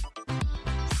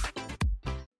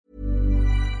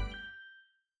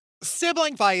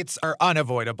 Sibling fights are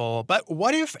unavoidable, but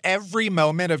what if every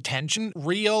moment of tension,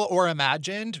 real or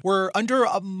imagined, were under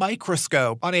a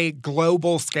microscope on a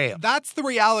global scale? That's the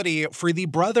reality for the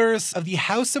brothers of the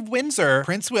House of Windsor,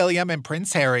 Prince William and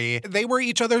Prince Harry. They were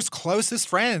each other's closest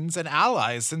friends and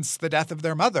allies since the death of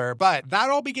their mother, but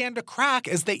that all began to crack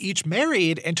as they each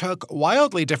married and took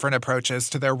wildly different approaches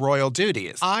to their royal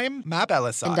duties. I'm Matt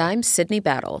Belisai. And I'm Sydney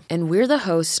Battle, and we're the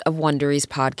hosts of Wondery's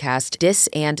podcast, Dis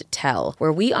and Tell,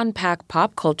 where we unpack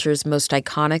pop culture's most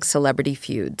iconic celebrity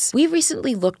feuds. We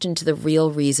recently looked into the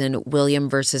real reason William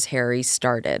versus Harry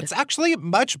started. It's actually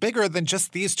much bigger than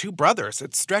just these two brothers.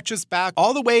 It stretches back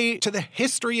all the way to the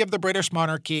history of the British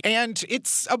monarchy, and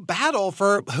it's a battle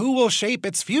for who will shape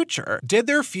its future. Did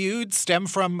their feud stem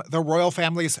from the royal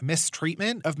family's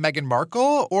mistreatment of Meghan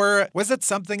Markle, or was it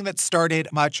something that started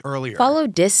much earlier? Follow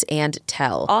Dis and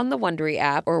Tell on the Wondery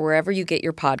app or wherever you get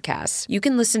your podcasts. You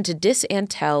can listen to Dis and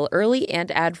Tell early and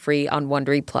ad-free on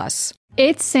Wondery Plus.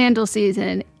 It's sandal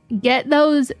season. Get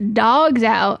those dogs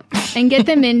out and get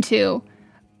them into,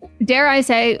 dare I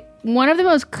say, one of the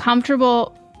most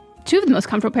comfortable two of the most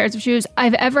comfortable pairs of shoes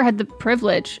I've ever had the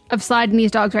privilege of sliding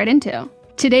these dogs right into.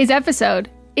 Today's episode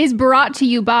is brought to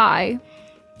you by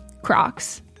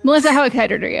Crocs. Melissa, how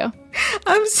excited are you?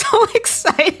 I'm so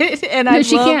excited, and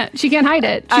she can't hide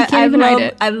it. She can't even hide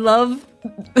it. I love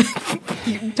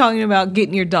talking about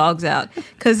getting your dogs out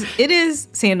because it is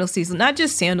sandal season, not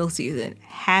just sandal season.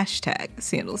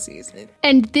 #sandal season.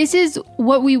 And this is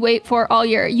what we wait for all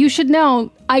year. You should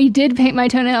know I did paint my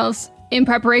toenails in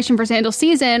preparation for sandal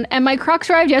season, and my Crocs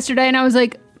arrived yesterday, and I was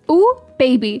like, ooh,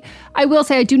 baby. I will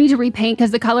say I do need to repaint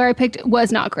because the color I picked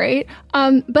was not great.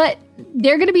 But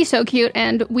they're going to be so cute,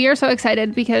 and we are so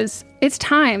excited because it's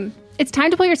time. It's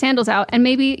time to pull your sandals out, and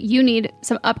maybe you need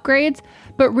some upgrades.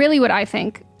 But really what I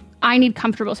think, I need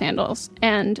comfortable sandals.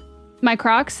 And my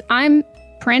Crocs, I'm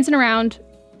prancing around,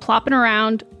 plopping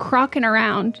around, crocking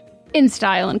around in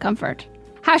style and comfort.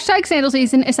 #sandal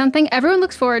season is something everyone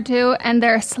looks forward to, and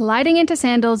they're sliding into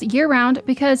sandals year-round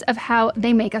because of how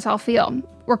they make us all feel.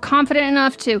 We're confident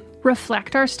enough to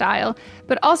reflect our style,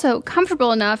 but also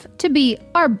comfortable enough to be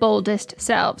our boldest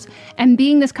selves. And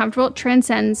being this comfortable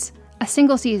transcends a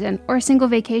single season or a single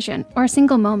vacation or a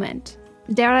single moment.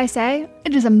 Dare I say,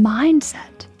 it is a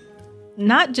mindset.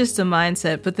 Not just a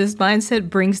mindset, but this mindset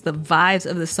brings the vibes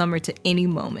of the summer to any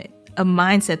moment. A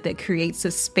mindset that creates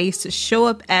a space to show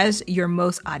up as your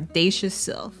most audacious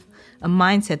self. A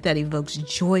mindset that evokes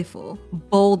joyful,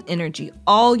 bold energy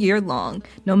all year long,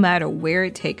 no matter where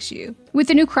it takes you. With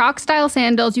the new Croc-style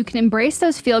sandals, you can embrace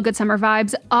those feel-good summer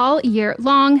vibes all year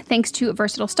long thanks to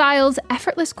versatile styles,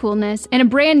 effortless coolness, and a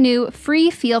brand new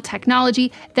free feel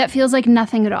technology that feels like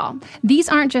nothing at all. These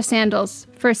aren't just sandals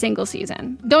for a single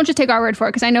season. Don't just take our word for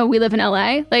it, because I know we live in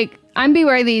LA. I'm be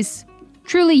wearing these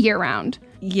truly year-round.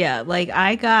 Yeah,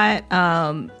 I got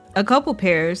a couple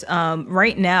pairs.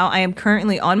 Right now, I am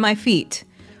currently on my feet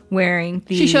wearing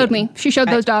the... She showed me. She showed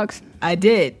those dogs. I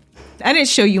did. I didn't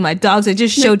show you my dogs. I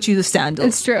just showed you the sandals.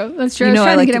 It's true. That's true. You know,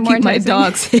 I like to to keep my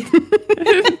dogs hidden.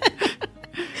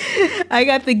 I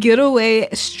got the Getaway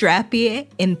Strappy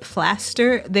in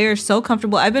plaster. They're so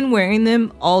comfortable. I've been wearing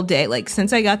them all day.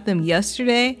 Since I got them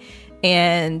yesterday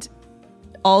and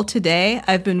all today,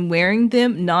 I've been wearing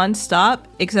them nonstop,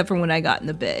 except for when I got in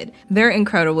the bed. They're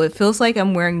incredible. It feels like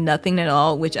I'm wearing nothing at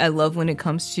all, which I love when it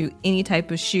comes to any type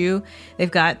of shoe.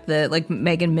 They've got the, like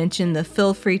Megan mentioned, the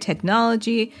feel-free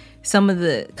technology. Some of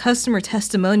the customer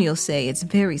testimonials say it's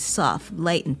very soft,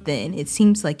 light, and thin. It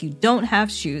seems like you don't have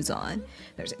shoes on.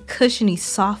 There's a cushiony,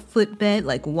 soft footbed,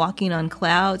 like walking on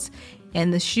clouds,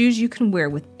 and the shoes you can wear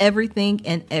with everything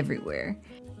and everywhere.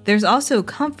 There's also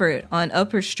comfort on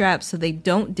upper straps so they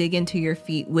don't dig into your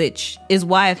feet, which is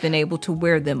why I've been able to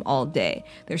wear them all day.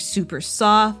 They're super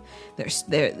soft,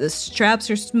 the straps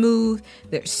are smooth,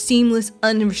 they're seamless,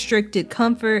 unrestricted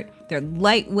comfort, they're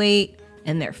lightweight,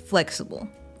 and they're flexible.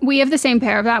 We have the same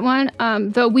pair of that one,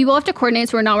 though we will have to coordinate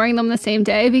so we're not wearing them the same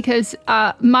day because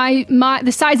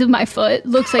the size of my foot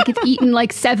looks like it's eaten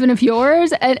like 7 of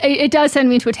yours. And it does send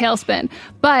me into a tailspin.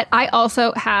 But I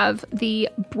also have the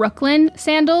Brooklyn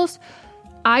sandals.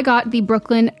 I got the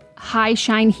Brooklyn high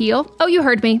shine heel. Oh, you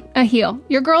heard me, a heel.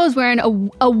 Your girl is wearing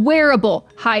a wearable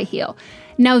high heel.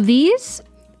 Now these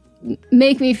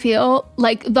make me feel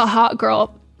like the hot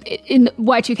girl in the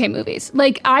Y2K movies.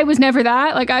 Like I was never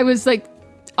that. Like I was like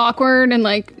awkward and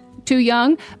like too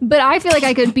young, but I feel like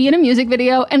I could be in a music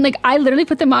video and like I literally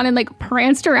put them on and like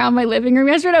pranced around my living room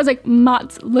yesterday. I was like,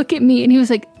 Mats, look at me. And he was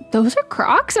like, those are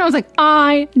Crocs? And I was like,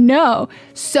 I know.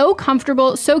 So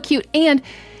comfortable, so cute. And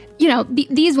you know,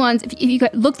 these ones, if you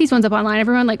look these ones up online,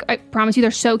 everyone, like I promise you, they're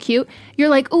so cute. You're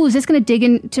like, oh, is this going to dig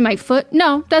into my foot?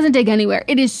 No, doesn't dig anywhere.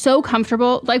 It is so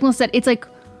comfortable. Like Melissa said, it's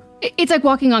like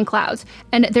walking on clouds,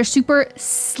 and they're super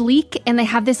sleek and they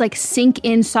have this like sink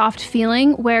in soft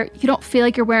feeling where you don't feel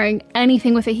like you're wearing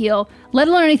anything with a heel, let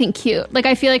alone anything cute. Like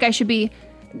I feel like I should be,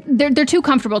 they're too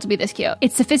comfortable to be this cute.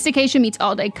 It's sophistication meets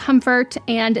all day comfort,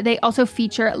 and they also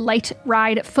feature light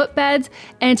ride footbeds,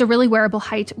 and it's a really wearable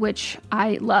height, which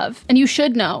I love. And you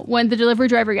should know, when the delivery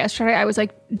driver yesterday, I was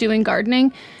like doing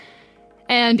gardening,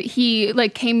 and he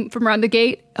like came from around the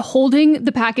gate holding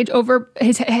the package over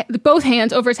his both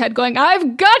hands over his head going,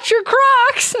 I've got your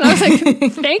Crocs. And I was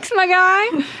like, thanks, my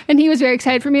guy. And he was very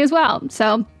excited for me as well.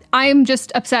 So I'm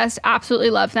just obsessed, absolutely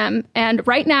love them. And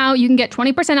right now you can get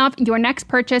 20% off your next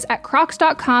purchase at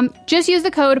crocs.com. Just use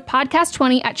the code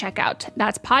podcast20 at checkout.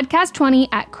 That's podcast20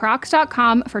 at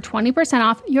crocs.com for 20%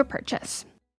 off your purchase.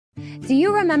 Do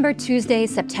you remember Tuesday,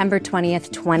 September 20th,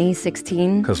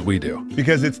 2016? Because we do.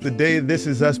 Because it's the day This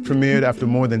Is Us premiered after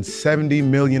more than 70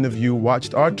 million of you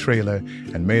watched our trailer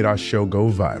and made our show go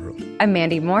viral. I'm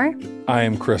Mandy Moore. I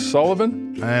am Chris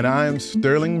Sullivan. And I am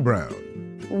Sterling Brown.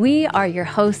 We are your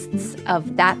hosts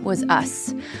of That Was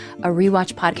Us, a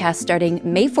rewatch podcast starting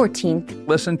May 14th.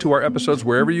 Listen to our episodes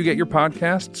wherever you get your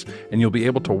podcasts, and you'll be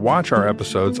able to watch our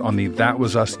episodes on the That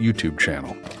Was Us YouTube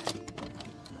channel.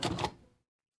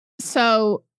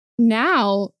 So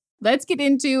now let's get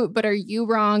into But Are You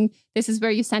Wrong? This is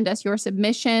where you send us your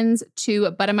submissions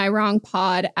to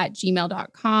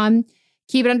butamirwrongpod@gmail.com.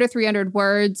 Keep it under 300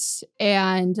 words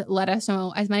and let us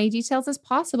know as many details as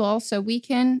possible so we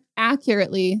can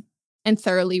accurately and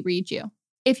thoroughly read you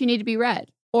if you need to be read,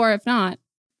 or if not,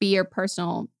 be your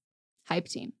personal hype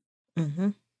team.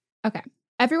 Mm-hmm. Okay.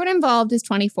 Everyone involved is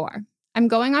 24. I'm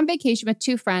going on vacation with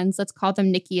 2 friends. Let's call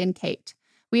them Nikki and Kate.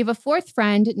 We have a 4th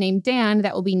friend named Dan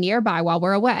that will be nearby while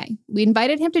we're away. We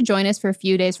invited him to join us for a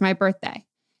few days for my birthday.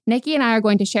 Nikki and I are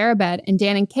going to share a bed, and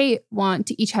Dan and Kate want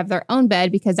to each have their own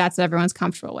bed because that's what everyone's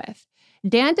comfortable with.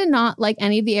 Dan did not like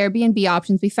any of the Airbnb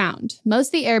options we found. Most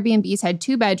of the Airbnbs had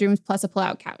 2 bedrooms plus a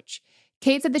pull-out couch.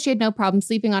 Kate said that she had no problem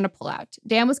sleeping on a pull-out.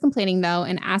 Dan was complaining, though,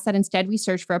 and asked that instead we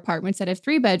search for apartments that have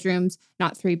 3 bedrooms,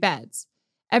 not 3 beds.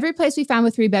 Every place we found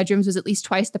with 3 bedrooms was at least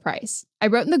twice the price. I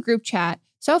wrote in the group chat,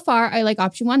 so far I like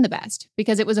option 1 the best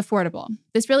because it was affordable.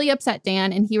 This really upset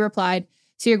Dan, and he replied,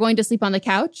 so you're going to sleep on the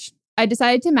couch? I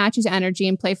decided to match his energy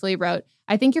and playfully wrote,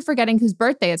 I think you're forgetting whose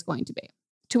birthday it's going to be.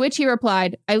 To which he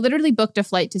replied, I literally booked a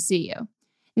flight to see you.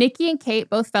 Nikki and Kate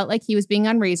both felt like he was being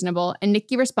unreasonable, and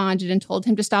Nikki responded and told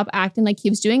him to stop acting like he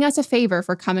was doing us a favor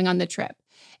for coming on the trip.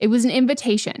 It was an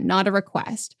invitation, not a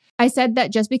request. I said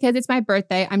that just because it's my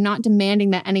birthday, I'm not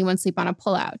demanding that anyone sleep on a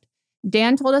pullout.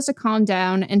 Dan told us to calm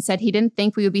down and said he didn't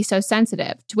think we would be so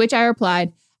sensitive, to which I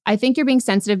replied, I think you're being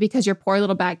sensitive because your poor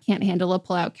little back can't handle a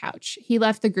pull-out couch. He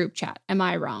left the group chat. Am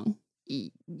I wrong?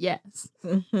 Yes.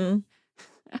 Mm-hmm.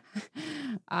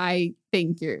 I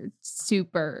think you're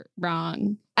super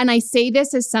wrong. And I say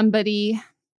this as somebody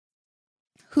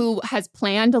who has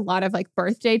planned a lot of like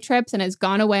birthday trips and has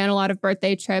gone away on a lot of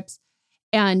birthday trips,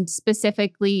 and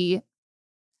specifically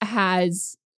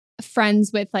has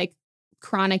friends with like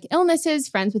chronic illnesses,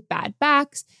 friends with bad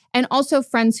backs, and also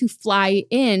friends who fly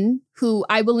in, who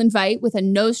I will invite with a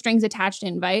no strings attached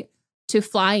invite to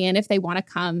fly in if they want to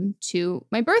come to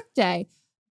my birthday.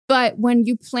 But when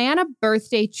you plan a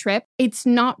birthday trip, it's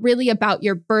not really about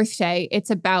your birthday. It's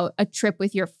about a trip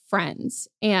with your friends.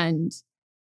 And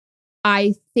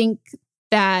I think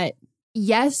that,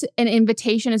 yes, an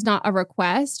invitation is not a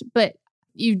request, but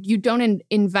you don't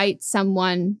invite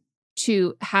someone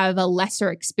to have a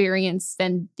lesser experience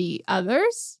than the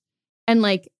others. And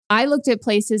like, I looked at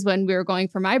places when we were going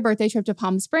for my birthday trip to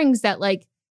Palm Springs that like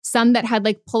some that had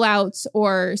like pullouts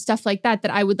or stuff like that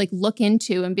I would like look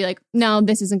into and be like, no,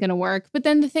 this isn't going to work. But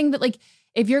then the thing that like,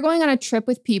 if you're going on a trip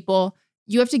with people,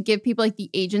 you have to give people like the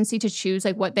agency to choose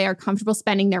like what they are comfortable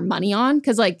spending their money on.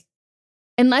 Cause like,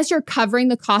 unless you're covering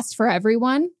the cost for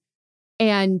everyone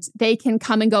and they can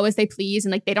come and go as they please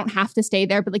and like they don't have to stay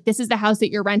there, but like this is the house that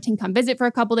you're renting, come visit for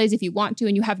a couple days if you want to,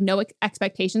 and you have no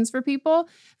expectations for people.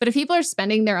 But if people are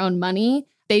spending their own money,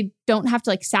 they don't have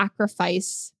to like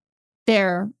sacrifice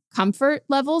their comfort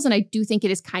levels. And I do think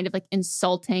it is kind of like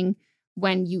insulting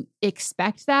when you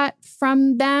expect that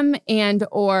from them and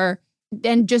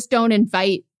just don't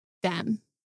invite them,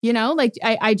 you know? Like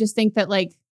I just think that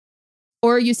like,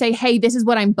 or you say, hey, this is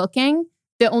what I'm booking.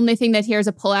 The only thing that's here is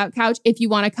a pull-out couch. If you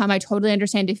want to come, I totally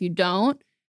understand if you don't.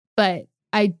 But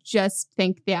I just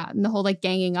think, yeah, and the whole like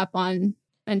ganging up on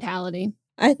mentality.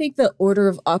 I think the order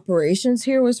of operations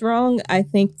here was wrong. I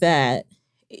think that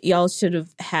y'all should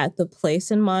have had the place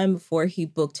in mind before he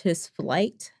booked his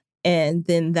flight, and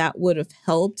then that would have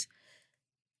helped.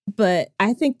 But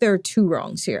I think there are 2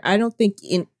 wrongs here. I don't think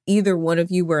in either one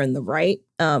of you were in the right.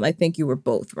 I think you were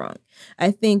both wrong. I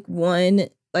think one,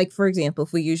 like, for example,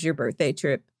 if we use your birthday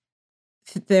trip,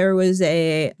 there was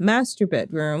a master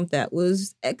bedroom that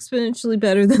was exponentially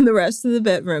better than the rest of the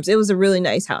bedrooms. It was a really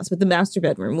nice house, but the master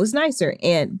bedroom was nicer.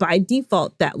 And by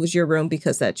default, that was your room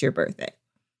because that's your birthday.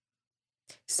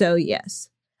 So, yes,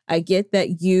 I get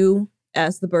that you,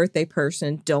 as the birthday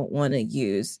person, don't want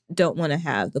to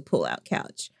have the pull-out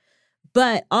couch.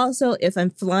 But also, if I'm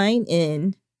flying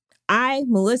in, I,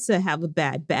 Melissa, have a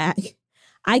bad back.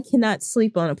 I cannot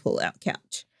sleep on a pull-out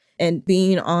couch. And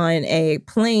being on a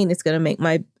plane is going to make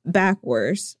my back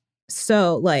worse.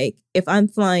 So, like, if I'm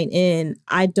flying in,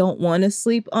 I don't want to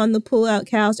sleep on the pull-out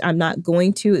couch. I'm not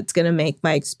going to. It's going to make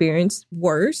my experience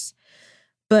worse.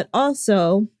 But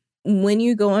also, when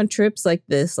you go on trips like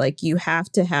this, like, you have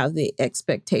to have the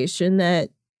expectation that,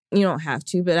 you don't have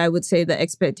to, but I would say the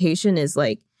expectation is,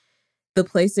 like, the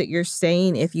place that you're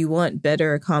staying, if you want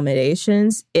better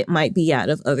accommodations, it might be out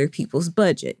of other people's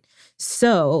budget.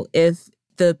 So if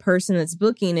the person that's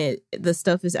booking it, the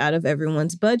stuff is out of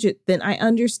everyone's budget, then I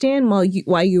understand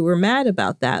why you were mad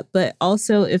about that. But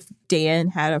also, if Dan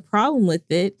had a problem with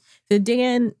it,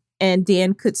 Dan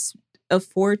could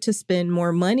afford to spend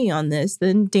more money on this,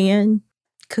 then Dan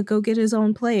could go get his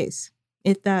own place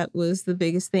if that was the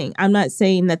biggest thing. I'm not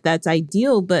saying that that's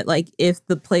ideal, but like if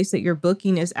the place that you're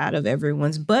booking is out of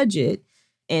everyone's budget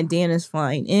and Dan is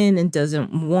flying in and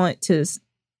doesn't want to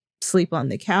sleep on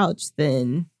the couch,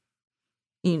 then,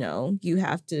 you know, you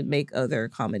have to make other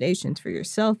accommodations for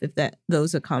yourself if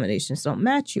those accommodations don't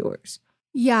match yours.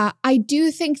 Yeah, I do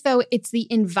think, though, it's the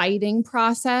inviting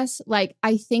process. Like,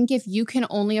 I think if you can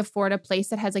only afford a place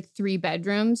that has like 3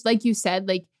 bedrooms, like you said,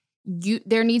 like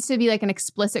there needs to be like an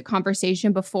explicit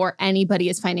conversation before anybody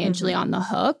is financially on the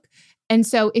hook. And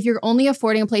so if you're only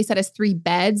affording a place that has 3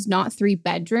 beds, not 3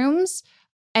 bedrooms,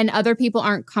 and other people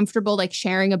aren't comfortable like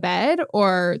sharing a bed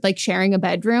or like sharing a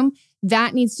bedroom,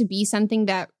 that needs to be something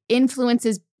that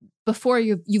influences before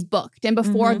you've booked and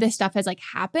before this stuff has like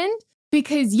happened.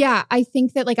 Because, yeah, I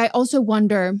think that, like, I also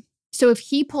wonder, so if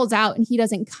he pulls out and he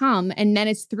doesn't come and then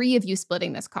it's 3 of you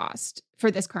splitting this cost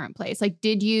for this current place, like,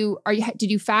 did you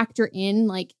factor in,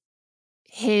 like,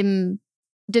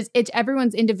 it's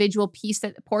everyone's individual piece,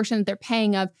 that the portion that they're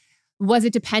paying of, was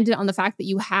it dependent on the fact that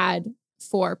you had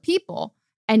 4 people?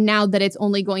 And now that it's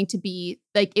only going to be,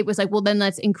 like, it was like, well, then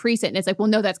let's increase it. And it's like, well,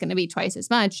 no, that's going to be twice as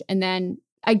much. And then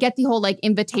I get the whole, like,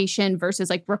 invitation versus,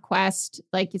 like, request,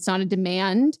 like, it's not a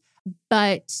demand.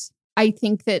 But I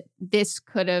think that this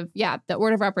could have, the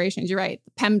order of operations, you're right,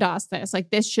 PEMDAS this,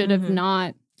 like this should have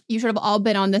not, you should have all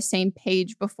been on the same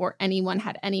page before anyone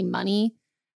had any money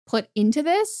put into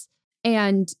this.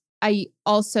 And I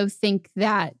also think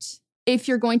that if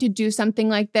you're going to do something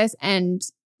like this and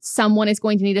someone is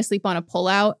going to need to sleep on a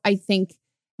pullout, I think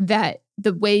that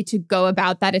the way to go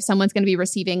about that, if someone's going to be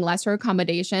receiving lesser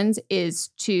accommodations, is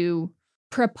to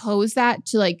propose that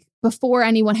to like, before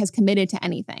anyone has committed to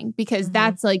anything, because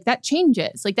that's like, that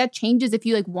changes. Like that changes if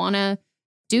you like want to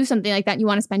do something like that and you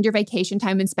want to spend your vacation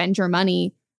time and spend your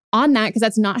money on that, because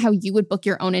that's not how you would book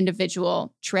your own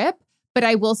individual trip. But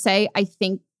I will say, I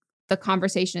think the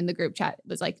conversation in the group chat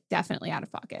was like definitely out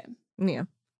of pocket. Yeah.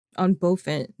 On both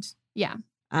ends. Yeah.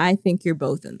 I think you're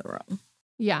both in the wrong.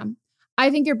 Yeah. I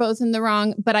think you're both in the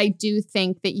wrong, but I do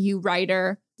think that you,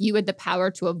 Ryder, you had the power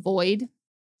to avoid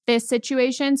this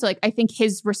situation. So like, I think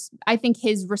his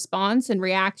response and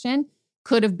reaction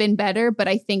could have been better, but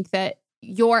I think that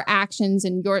your actions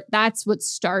and that's what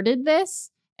started this.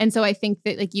 And so I think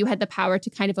that like you had the power to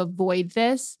kind of avoid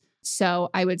this. So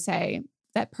I would say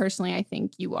that personally, I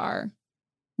think you are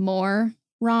more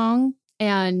wrong.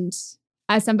 And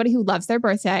as somebody who loves their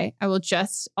birthday, I will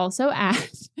just also add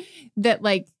that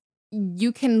like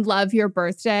you can love your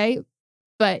birthday,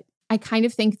 but I kind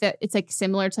of think that it's like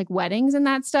similar to like weddings and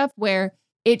that stuff, where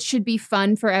it should be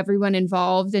fun for everyone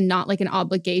involved and not like an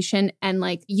obligation. And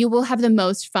like you will have the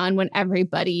most fun when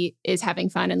everybody is having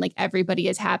fun and like everybody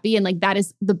is happy. And like that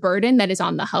is the burden that is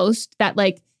on the host, that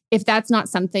like if that's not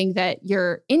something that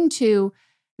you're into,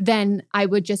 then I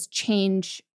would just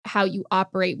change how you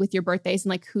operate with your birthdays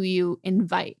and like who you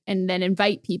invite, and then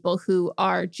invite people who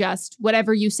are just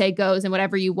whatever you say goes and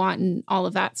whatever you want and all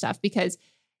of that stuff. Because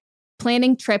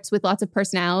planning trips with lots of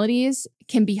personalities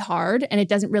can be hard, and it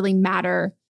doesn't really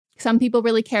matter. Some people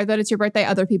really care that it's your birthday,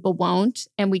 other people won't.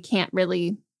 And we can't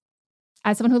really,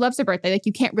 as someone who loves their birthday, like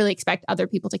you can't really expect other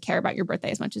people to care about your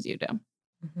birthday as much as you do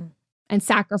and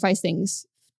sacrifice things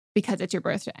because it's your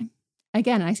birthday.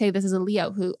 Again, I say this is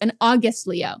an August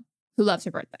Leo who loves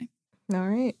her birthday. All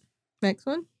right. Next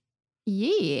one.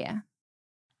 Yeah.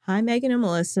 Hi, Megan and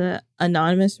Melissa.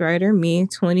 Anonymous writer, me,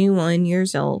 21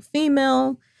 years old,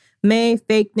 female. May,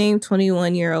 fake name,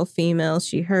 21-year-old female,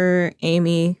 she, her.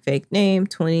 Amy, fake name,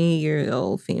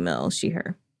 20-year-old female, she,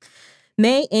 her.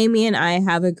 May, Amy, and I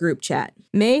have a group chat.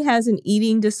 May has an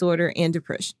eating disorder and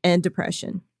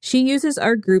depression. She uses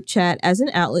our group chat as an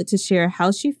outlet to share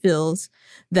how she feels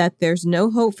that there's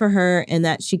no hope for her and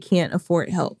that she can't afford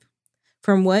help.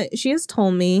 From what she has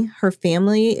told me, her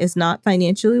family is not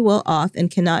financially well off and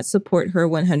cannot support her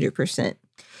 100%.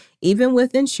 Even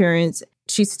with insurance,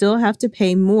 she still have to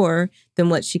pay more than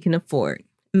what she can afford.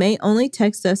 May only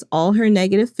text us all her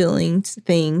negative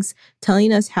things,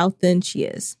 telling us how thin she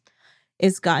is.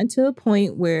 It's gotten to a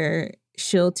point where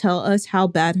she'll tell us how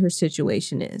bad her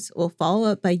situation is. We'll follow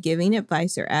up by giving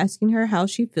advice or asking her how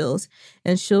she feels,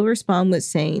 and she'll respond with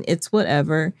saying it's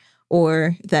whatever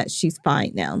or that she's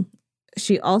fine now.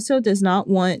 She also does not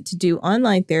want to do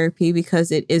online therapy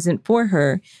because it isn't for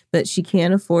her, but she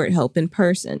can't afford help in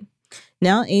person.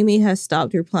 Now Amy has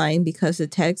stopped replying because the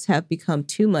texts have become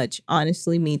too much.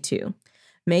 Honestly, me too.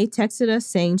 May texted us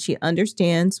saying she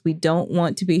understands we don't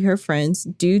want to be her friends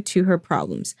due to her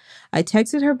problems. I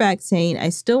texted her back saying I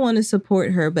still want to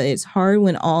support her, but it's hard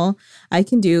when all I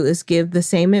can do is give the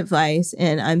same advice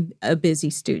and I'm a busy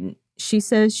student. She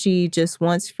says she just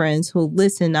wants friends who'll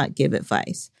listen, not give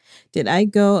advice. Did I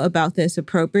go about this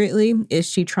appropriately? Is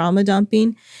she trauma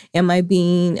dumping? Am I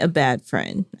being a bad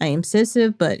friend? I am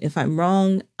sensitive, but if I'm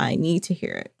wrong, I need to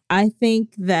hear it. I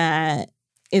think that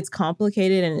it's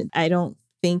complicated, and I don't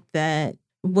think that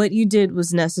what you did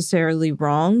was necessarily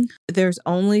wrong. There's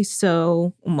only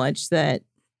so much that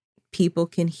people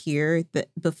can hear that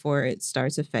before it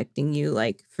starts affecting you.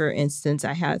 Like, for instance,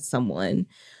 I had someone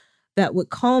that would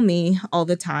call me all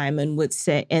the time and would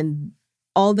say, and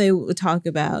all they would talk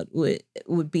about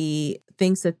would be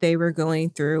things that they were going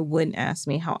through, wouldn't ask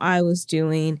me how I was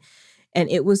doing. And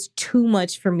it was too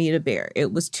much for me to bear.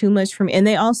 It was too much for me. And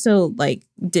they also like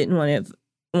didn't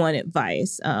want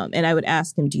advice. And I would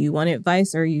ask them, do you want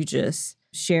advice, or are you just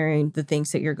sharing the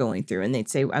things that you're going through? And they'd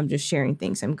say, I'm just sharing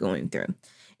things I'm going through.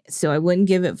 So I wouldn't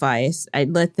give advice.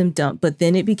 I'd let them dump. But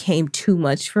then it became too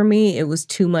much for me. It was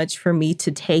too much for me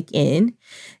to take in.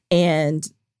 And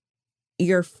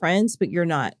you're friends, but you're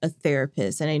not a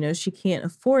therapist. And I know she can't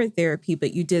afford therapy,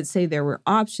 but you did say there were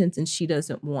options and she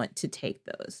doesn't want to take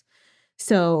those.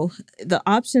 So the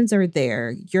options are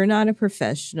there. You're not a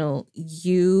professional.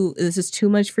 This is too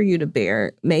much for you to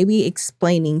bear. Maybe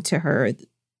explaining to her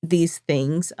these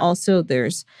things. Also,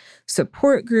 there's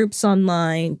support groups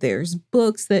online. There's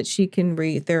books that she can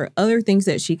read. There are other things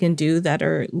that she can do that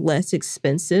are less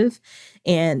expensive.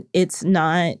 And it's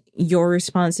not your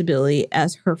responsibility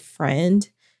as her friend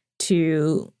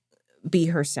to be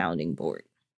her sounding board.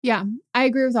 Yeah, I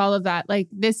agree with all of that. Like,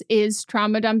 this is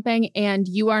trauma dumping and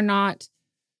you are not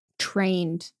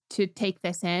trained to take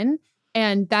this in.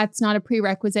 And that's not a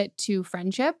prerequisite to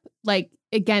friendship. Like,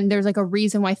 again, there's like a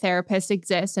reason why therapists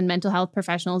exist and mental health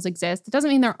professionals exist. It doesn't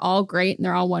mean they're all great and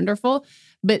they're all wonderful,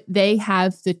 but they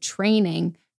have the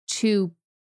training to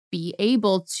be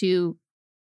able to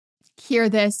hear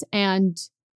this. And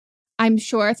I'm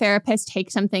sure therapists take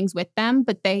some things with them,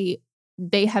 but they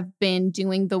have been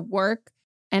doing the work.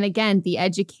 And again, the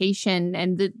education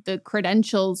and the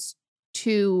credentials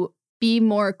to be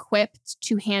more equipped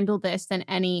to handle this than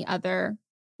any other,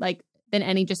 than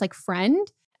any just like friend.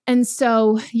 And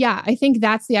so, yeah, I think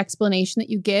that's the explanation that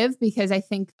you give, because I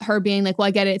think her being like, well,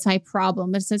 I get it, it's my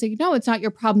problem. But it's like, no, it's not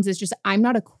your problems. It's just, I'm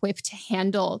not equipped to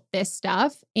handle this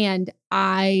stuff. And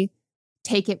I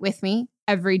take it with me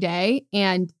every day.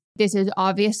 And this is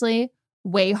obviously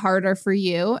way harder for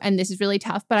you. And this is really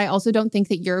tough. But I also don't think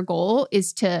that your goal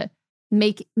is to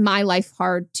make my life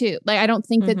hard too. Like, I don't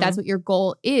think that that's what your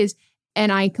goal is. And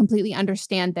I completely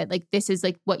understand that, like, this is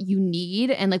like what you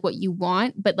need and like what you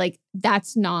want, but like,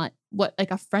 that's not what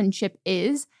like a friendship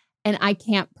is. And I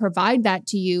can't provide that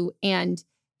to you. And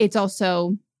it's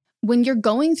also, when you're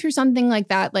going through something like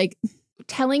that, like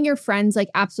telling your friends like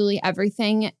absolutely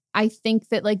everything, I think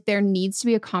that like there needs to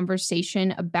be a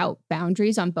conversation about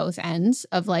boundaries on both ends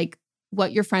of like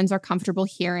what your friends are comfortable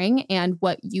hearing and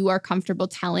what you are comfortable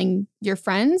telling your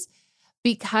friends.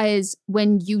 Because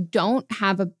when you don't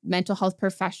have a mental health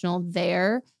professional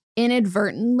there,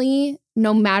 inadvertently,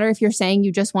 no matter if you're saying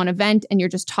you just want to vent and you're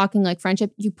just talking like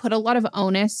friendship, you put a lot of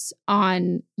onus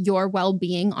on your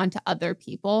well-being onto other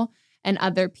people. And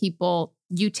other people,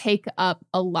 you take up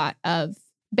a lot of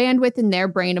bandwidth in their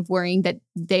brain of worrying that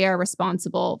they are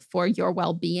responsible for your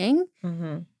well-being.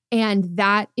 And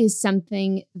that is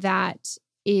something that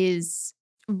is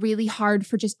really hard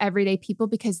for just everyday people,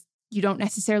 because you don't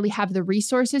necessarily have the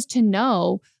resources to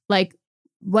know, like,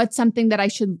 what's something that I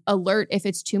should alert if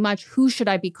it's too much? Who should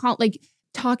I be calling? Like,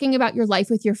 talking about your life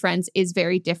with your friends is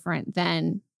very different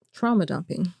than trauma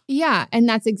dumping. Yeah. And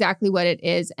that's exactly what it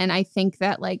is. And I think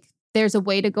that like there's a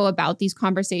way to go about these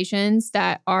conversations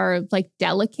that are like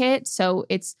delicate. So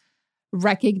it's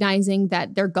recognizing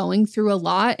that they're going through a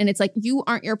lot, and it's like, you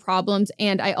aren't your problems.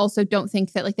 And I also don't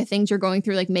think that like the things you're going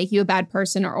through like make you a bad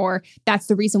person, or that's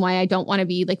the reason why I don't want to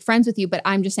be like friends with you. But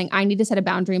I'm just saying I need to set a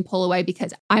boundary and pull away,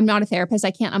 because I'm not a therapist.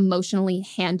 I can't emotionally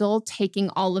handle taking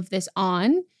all of this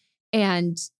on.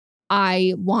 And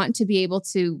I want to be able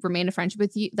to remain a friendship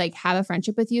with you, like have a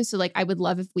friendship with you. So like, I would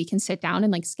love if we can sit down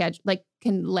and like schedule, like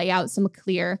can lay out some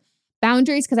clear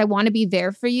boundaries, because I want to be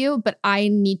there for you, but I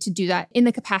need to do that in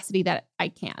the capacity that I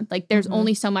can. Like, there's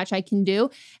only so much I can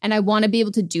do, and I want to be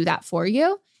able to do that for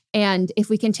you. And if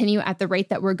we continue at the rate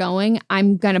that we're going,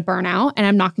 I'm going to burn out and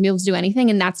I'm not going to be able to do anything.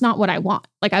 And that's not what I want.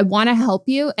 Like, I want to help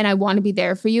you and I want to be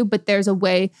there for you, but there's a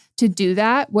way to do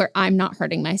that where I'm not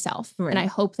hurting myself. Right. And I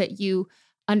hope that you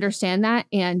understand that,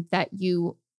 and that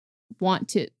you want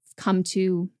to come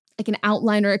to like an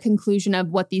outline or a conclusion of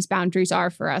what these boundaries are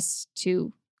for us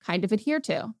to kind of adhere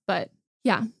to. But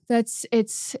yeah,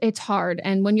 it's hard.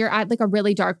 And when you're at like a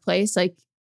really dark place, like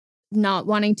not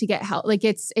wanting to get help, like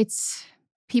it's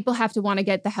people have to want to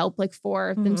get the help like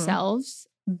for themselves.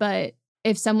 But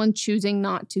if someone's choosing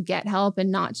not to get help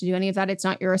and not to do any of that, it's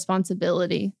not your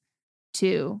responsibility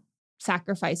to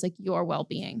sacrifice like your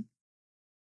well-being.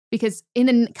 Because in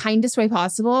the kindest way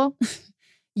possible,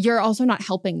 you're also not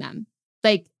helping them.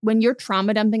 Like when you're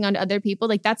trauma dumping onto other people,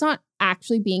 like that's not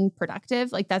actually being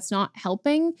productive. Like that's not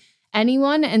helping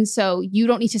anyone. And so you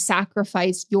don't need to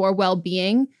sacrifice your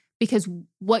well-being because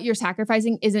what you're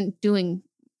sacrificing isn't doing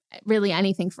really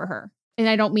anything for her. And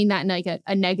I don't mean that in like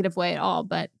a negative way at all,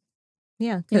 but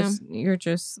yeah, because you're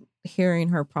just hearing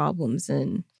her problems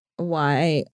and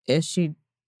why is she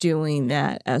doing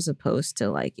that, as opposed to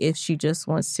like if she just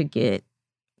wants to get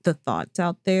the thoughts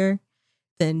out there,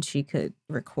 then she could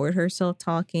record herself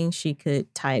talking. She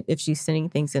could type, if she's sending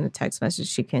things in a text message,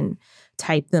 she can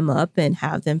type them up and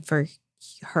have them for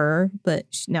her. But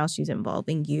now she's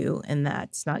involving you, and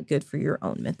that's not good for your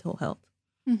own mental health.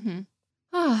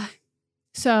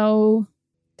 So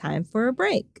time for a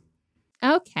break.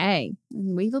 Okay,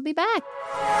 and we will be back.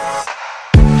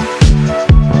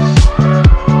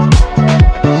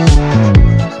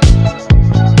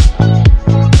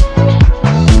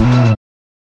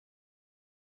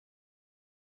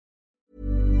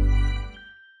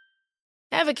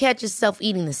 Ever catch yourself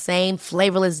eating the same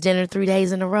flavorless dinner 3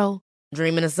 days in a row?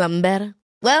 Dreaming of something better?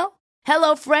 Well,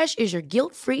 HelloFresh is your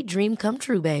guilt-free dream come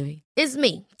true, baby. It's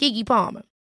me, Keke Palmer.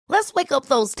 Let's wake up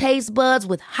those taste buds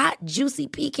with hot, juicy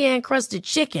pecan-crusted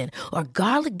chicken or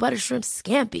garlic butter shrimp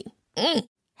scampi.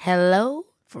 Hello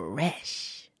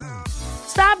Fresh.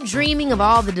 Stop dreaming of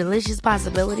all the delicious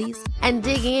possibilities and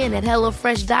dig in at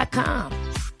HelloFresh.com.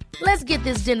 Let's get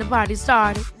this dinner party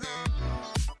started.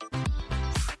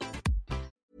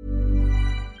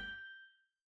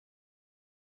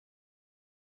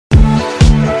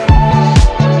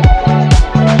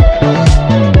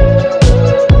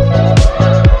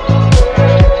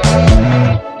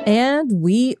 And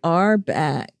we are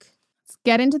back. Let's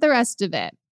get into the rest of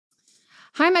it.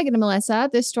 Hi, Megan and Melissa.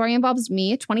 This story involves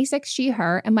me, 26, she,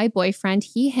 her, and my boyfriend,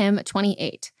 he, him,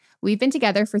 28. We've been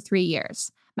together for 3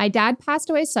 years. My dad passed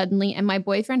away suddenly, and my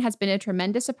boyfriend has been a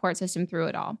tremendous support system through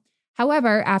it all.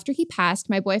 However, after he passed,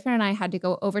 my boyfriend and I had to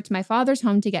go over to my father's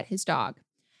home to get his dog.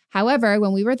 However,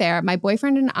 when we were there, my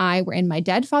boyfriend and I were in my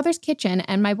dead father's kitchen,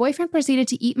 and my boyfriend proceeded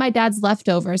to eat my dad's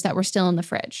leftovers that were still in the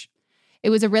fridge. It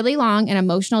was a really long and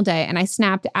emotional day, and I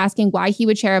snapped, asking why he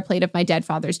would share a plate of my dead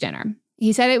father's dinner.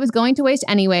 He said it was going to waste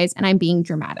anyways, and I'm being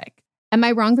dramatic. Am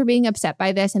I wrong for being upset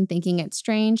by this and thinking it's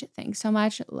strange? Thanks so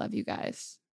much. Love you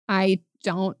guys. I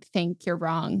don't think you're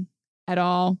wrong at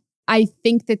all. I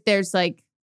think that there's like,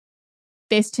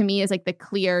 this to me is like the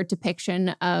clear depiction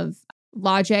of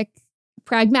logic,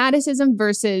 pragmatism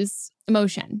versus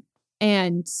emotion.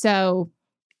 And so,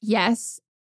 yes,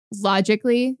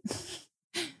 logically,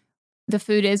 the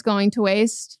food is going to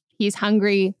waste. He's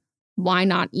hungry. Why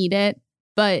not eat it?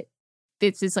 But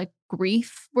this is like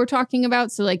grief we're talking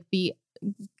about. So like the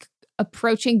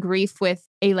approaching grief with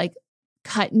a like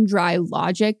cut and dry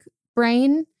logic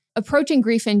brain, approaching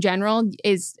grief in general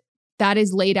is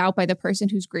laid out by the person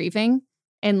who's grieving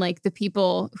and like the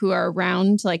people who are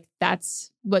around, like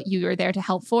that's what you are there to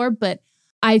help for. But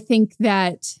I think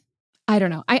that, I don't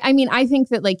know. I mean, I think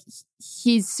that like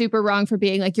he's super wrong for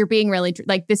being like, you're being really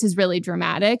like, this is really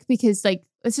dramatic because like,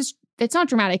 it's not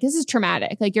dramatic. This is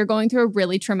traumatic. Like you're going through a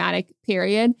really traumatic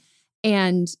period.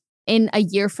 And in a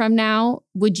year from now,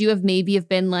 would you have maybe have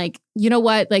been like, you know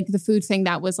what, like the food thing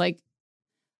that was like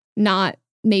not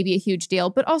maybe a huge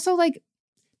deal, but also like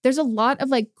there's a lot of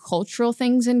like cultural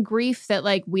things in grief that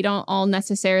like we don't all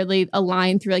necessarily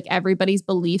align through like everybody's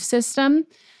belief system.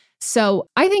 So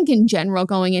I think in general,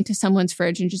 going into someone's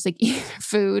fridge and just like eating their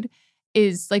food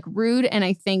is like rude. And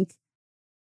I think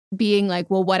being like,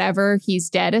 well, whatever, he's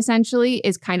dead essentially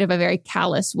is kind of a very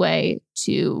callous way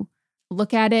to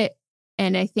look at it.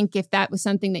 And I think if that was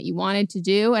something that you wanted to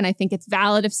do, and I think it's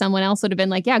valid if someone else would have been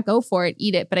like, yeah, go for it,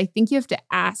 eat it. But I think you have to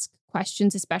ask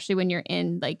questions, especially when you're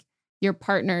in like your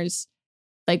partner's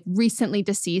like recently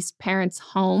deceased parents'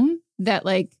 home, that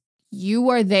like you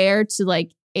are there to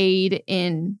like aid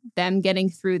in them getting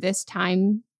through this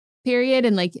time period.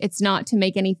 And like, it's not to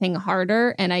make anything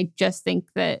harder. And I just think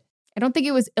that, I don't think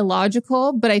it was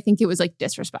illogical, but I think it was like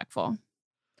disrespectful.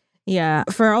 Yeah.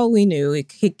 For all we knew,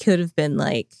 it could have been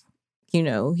like, you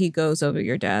know, he goes over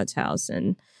your dad's house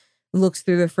and looks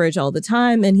through the fridge all the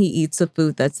time and he eats the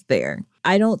food that's there.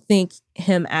 I don't think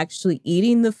him actually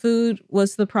eating the food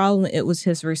was the problem. It was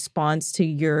his response to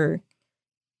your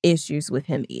issues with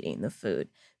him eating the food.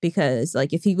 Because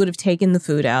like if he would have taken the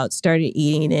food out, started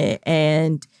eating it,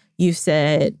 and you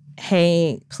said,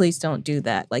 hey, please don't do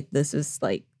that. Like this is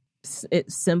like,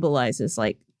 it symbolizes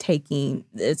like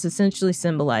it's essentially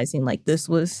symbolizing like this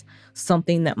was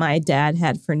something that my dad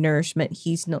had for nourishment.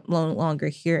 He's no longer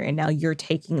here and now you're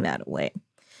taking that away.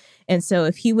 And so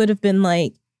if he would have been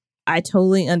like, I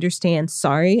totally understand,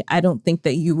 sorry, I don't think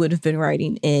that you would have been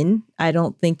writing in. I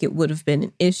don't think it would have been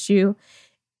an issue.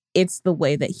 It's the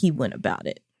way that he went about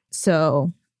it.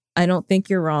 So I don't think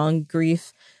you're wrong.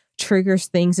 Grief triggers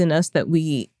things in us that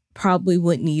we probably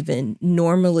wouldn't even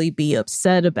normally be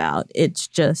upset about. It's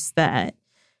just that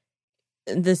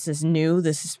this is new.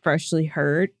 This is freshly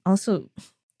heard. Also,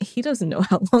 he doesn't know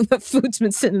how long the food's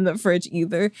been sitting in the fridge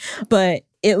either. But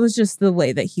it was just the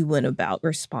way that he went about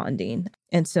responding.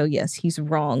 And so, yes, he's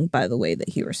wrong by the way that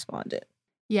he responded.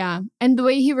 Yeah. And the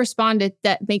way he responded,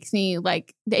 that makes me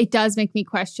like, it does make me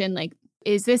question, like,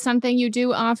 is this something you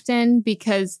do often?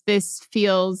 Because this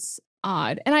feels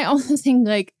odd. And I also think,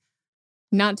 like,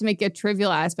 not to make a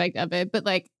trivial aspect of it, but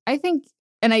like, I think,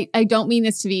 and I don't mean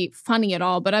this to be funny at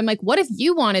all, but I'm like, what if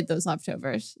you wanted those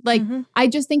leftovers? Like, I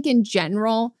just think in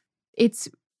general, it's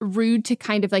rude to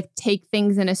kind of like take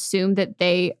things and assume that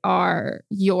they are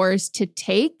yours to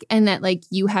take and that like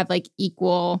you have like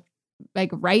equal like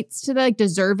rights to like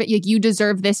deserve it. Like you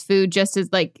deserve this food just as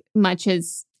like much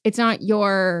as it's not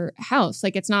your house.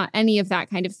 Like it's not any of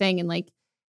that kind of thing. And like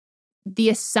the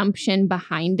assumption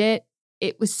behind it,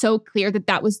 it was so clear that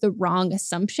that was the wrong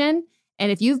assumption.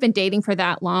 And if you've been dating for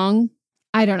that long,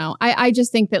 I don't know. I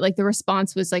just think that like the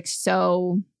response was like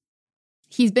so,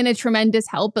 he's been a tremendous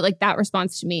help, but like that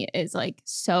response to me is like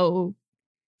so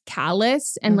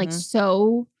callous and like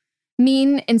so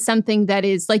mean, and something that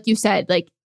is, like you said, like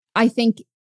I think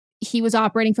he was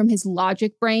operating from his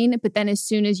logic brain. But then as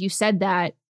soon as you said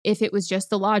that, if it was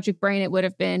just the logic brain, it would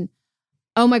have been,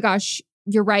 oh my gosh,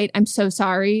 you're right. I'm so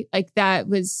sorry. Like that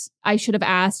was, I should have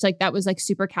asked. Like that was like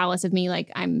super callous of me.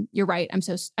 Like you're right. I'm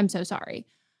so sorry.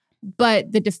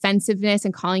 But the defensiveness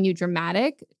and calling you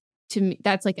dramatic, to me,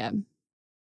 that's like a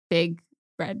big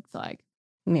red flag.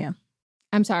 Yeah.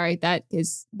 I'm sorry. That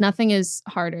is, nothing is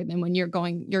harder than when you're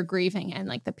grieving and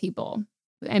like people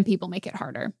make it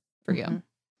harder for you.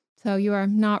 So you are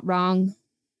not wrong.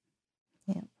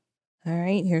 Yeah. All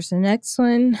right, here's the next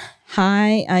one.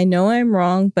 Hi, I know I'm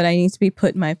wrong, but I need to be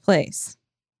put in my place.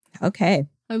 Okay.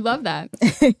 I love that.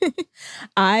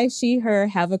 I, she, her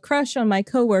have a crush on my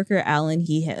coworker, Alan,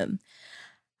 he, him.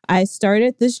 I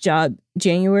started this job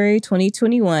January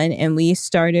 2021, and we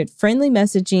started friendly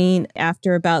messaging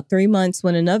after about 3 months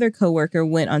when another coworker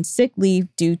went on sick leave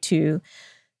due to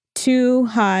too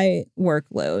high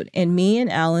workload, and me and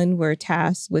Alan were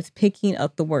tasked with picking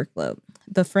up the workload.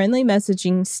 The friendly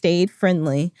messaging stayed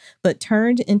friendly, but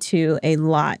turned into a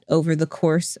lot over the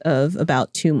course of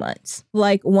about 2 months.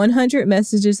 Like 100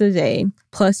 messages a day,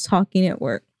 plus talking at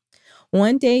work.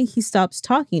 One day, he stops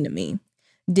talking to me.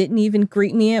 Didn't even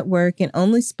greet me at work and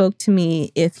only spoke to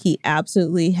me if he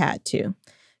absolutely had to.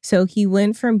 So he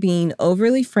went from being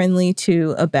overly friendly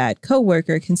to a bad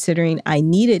coworker, considering I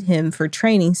needed him for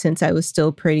training since I was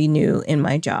still pretty new in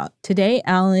my job. Today,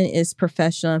 Alan is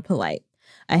professional and polite.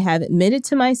 I have admitted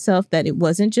to myself that it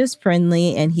wasn't just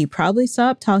friendly, and he probably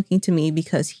stopped talking to me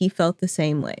because he felt the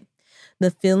same way.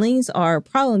 The feelings are a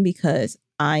problem because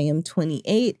I am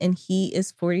 28 and he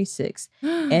is 46,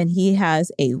 and he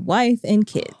has a wife and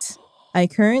kids. I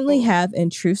currently have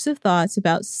intrusive thoughts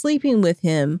about sleeping with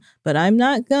him, but I'm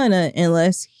not gonna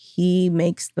unless he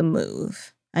makes the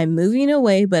move. I'm moving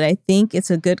away, but I think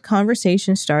it's a good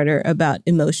conversation starter about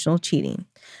emotional cheating.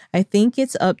 I think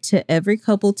it's up to every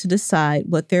couple to decide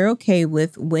what they're okay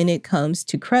with when it comes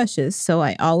to crushes, so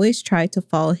I always try to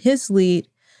follow his lead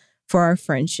for our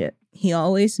friendship. He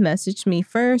always messaged me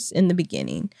first in the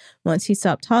beginning. Once he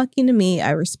stopped talking to me,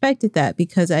 I respected that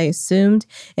because I assumed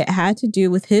it had to do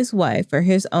with his wife or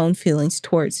his own feelings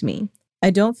towards me. I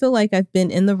don't feel like I've been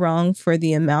in the wrong for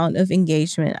the amount of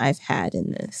engagement I've had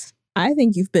in this. I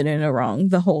think you've been in the wrong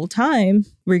the whole time,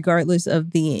 regardless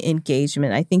of the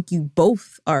engagement. I think you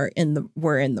both were in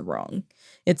the wrong.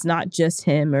 It's not just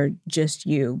him or just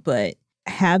you, but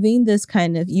having this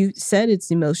kind of, you said it's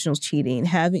emotional cheating,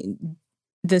 having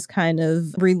this kind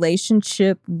of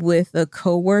relationship with a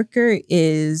coworker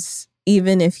is,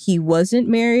 even if he wasn't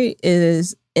married,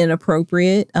 is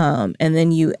inappropriate. And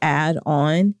then you add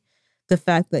on the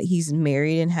fact that he's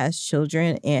married and has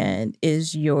children and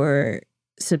is your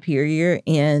superior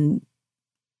and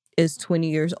is 20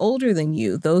 years older than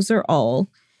you. Those are all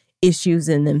issues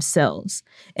in themselves.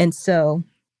 And so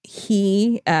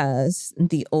he, as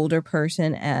the older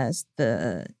person, as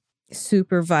the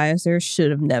supervisor,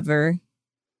 should have never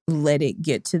let it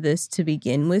get to this to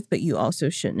begin with, but you also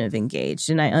shouldn't have engaged.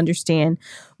 And I understand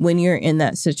when you're in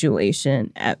that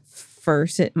situation, at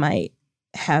first it might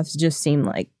have just seemed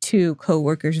like two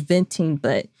coworkers venting,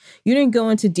 but you didn't go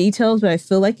into details, but I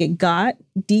feel like it got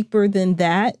deeper than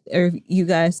that. Or you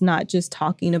guys not just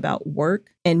talking about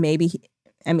work, and maybe,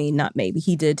 not maybe,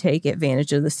 he did take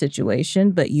advantage of the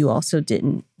situation, but you also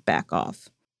didn't back off.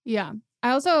 Yeah.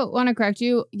 I also want to correct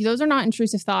you. Those are not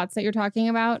intrusive thoughts that you're talking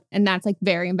about. And that's like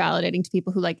very invalidating to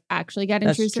people who like actually get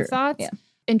intrusive thoughts. Yeah.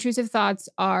 Intrusive thoughts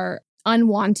are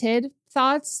unwanted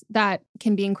thoughts that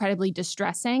can be incredibly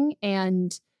distressing.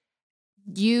 And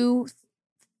you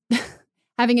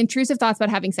having intrusive thoughts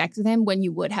about having sex with him when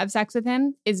you would have sex with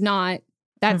him is not,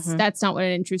 that's not what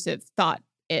an intrusive thought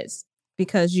is.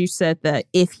 Because you said that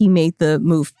if he made the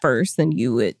move first, then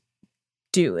you would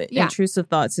do it. Yeah. Intrusive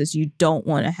thoughts is you don't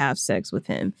want to have sex with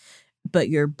him, but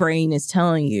your brain is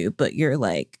telling you, but you're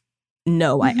like,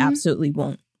 no, I absolutely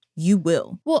won't. You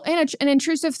will. Well, and an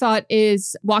intrusive thought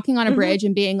is walking on a bridge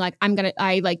and being like,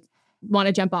 I want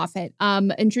to jump off it.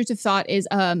 Intrusive thought is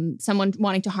someone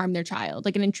wanting to harm their child.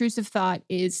 Like an intrusive thought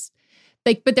is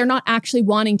like, but they're not actually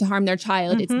wanting to harm their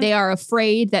child. It's they are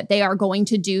afraid that they are going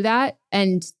to do that,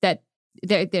 and that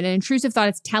an intrusive thought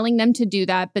is telling them to do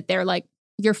that, but they're like,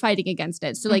 you're fighting against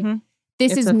it. So like,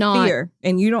 this is not fear,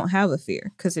 and you don't have a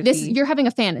fear because you're having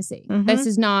a fantasy. This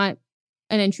is not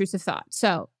an intrusive thought.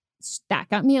 So that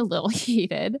got me a little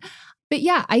heated. But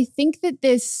yeah, I think that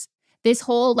this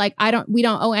whole like, we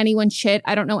don't owe anyone shit.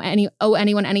 I don't owe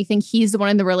anyone anything. He's the one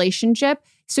in the relationship.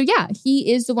 So yeah,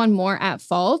 he is the one more at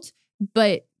fault,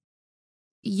 but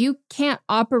you can't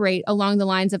operate along the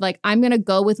lines of like, I'm going to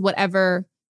go with whatever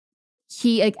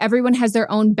everyone has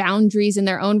their own boundaries and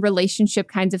their own relationship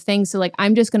kinds of things. So like,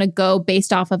 I'm just going to go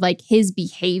based off of like his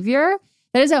behavior.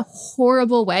 That is a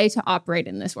horrible way to operate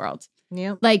in this world.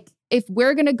 Yeah. Like if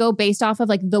we're going to go based off of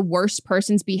like the worst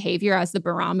person's behavior as the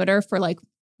barometer for like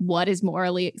what is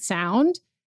morally sound,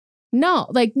 no,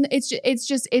 like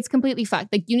it's completely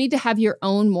fucked. Like you need to have your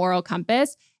own moral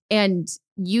compass, and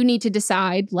you need to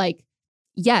decide like,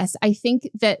 yes, I think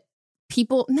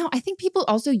people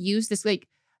also use this like,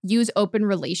 use open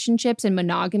relationships and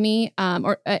monogamy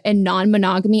and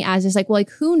non-monogamy as just like, well,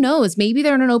 like, who knows? Maybe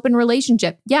they're in an open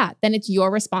relationship. Yeah, then it's your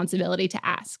responsibility to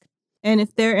ask. And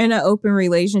if they're in an open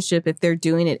relationship, if they're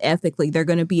doing it ethically, they're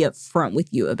going to be upfront with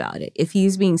you about it. If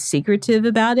he's being secretive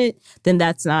about it, then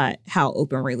that's not how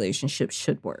open relationships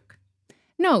should work.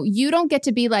 No, you don't get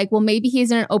to be like, well, maybe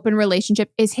he's in an open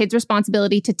relationship. It's his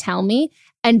responsibility to tell me.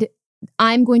 And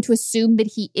I'm going to assume that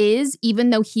he is,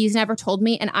 even though he's never told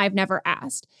me and I've never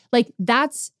asked. Like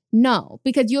that's no,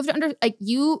 because you have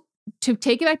to to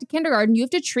take it back to kindergarten, you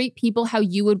have to treat people how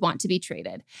you would want to be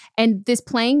treated. And this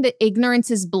playing the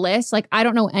ignorance is bliss, like I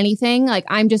don't know anything, like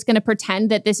I'm just going to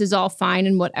pretend that this is all fine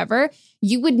and whatever.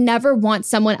 You would never want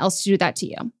someone else to do that to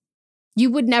you.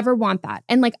 You would never want that.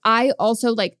 And like I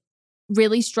also like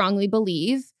really strongly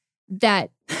believe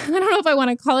that, I don't know if I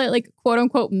want to call it like quote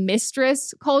unquote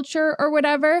mistress culture or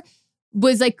whatever,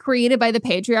 was like created by the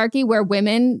patriarchy, where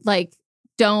women like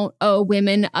don't owe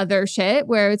women other shit,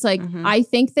 where it's like, I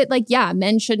think that like, yeah,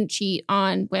 men shouldn't cheat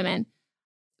on women.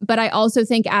 But I also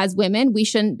think as women, we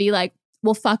shouldn't be like,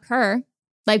 well, fuck her.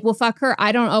 Like, well, fuck her.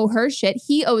 I don't owe her shit.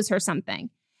 He owes her something.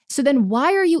 So then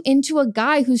why are you into a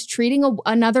guy who's treating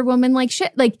another woman like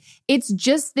shit? Like, it's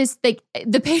just this, like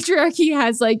the patriarchy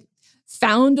has like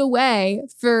found a way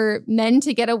for men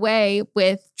to get away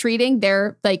with treating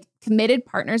their like committed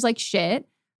partners like shit,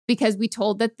 because we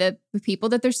told that the people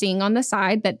that they're seeing on the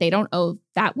side that they don't owe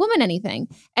that woman anything.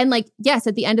 And like, yes,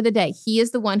 at the end of the day, he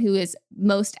is the one who is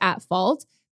most at fault,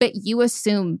 but you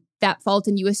assume that fault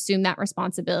and you assume that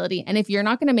responsibility. And if you're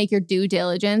not going to make your due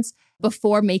diligence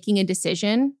before making a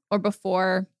decision or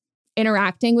before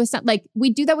interacting with something, like we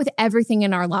do that with everything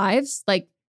in our lives. Like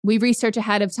we research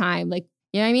ahead of time, like,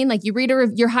 you know what I mean? Like you read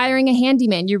you're hiring a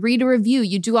handyman, you read a review,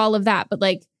 you do all of that. But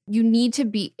like, you need to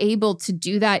be able to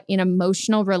do that in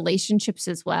emotional relationships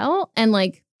as well. And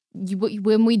like,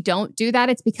 when we don't do that,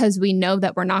 it's because we know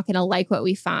that we're not going to like what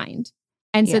we find.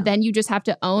 And so then you just have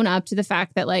to own up to the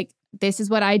fact that like, this is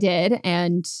what I did.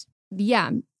 And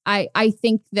yeah, I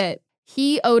think that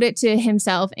he owed it to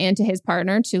himself and to his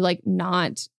partner to like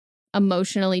not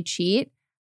emotionally cheat,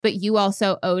 but you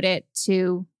also owed it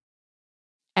to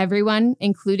everyone,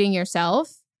 including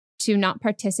yourself, to not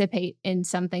participate in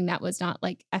something that was not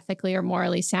like ethically or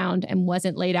morally sound and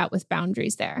wasn't laid out with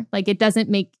boundaries there. Like it doesn't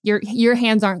make your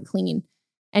hands aren't clean,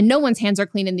 and no one's hands are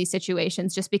clean in these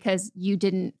situations just because you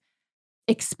didn't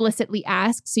explicitly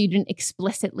ask, so you didn't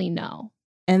explicitly know.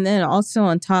 And then also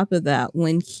on top of that,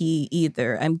 when he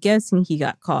I'm guessing he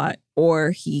got caught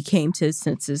or he came to his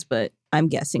senses, but I'm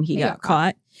guessing he got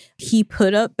caught. He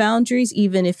put up boundaries,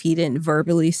 even if he didn't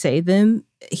verbally say them.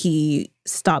 He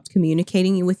stopped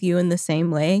communicating with you in the same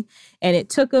way. And it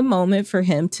took a moment for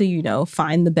him to,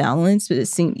 find the balance. But it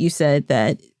seemed you said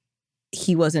that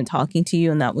he wasn't talking to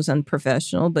you and that was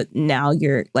unprofessional. But now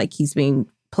you're like, he's being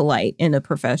polite in a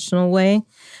professional way.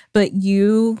 But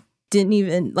you didn't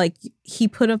even he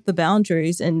put up the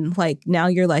boundaries and now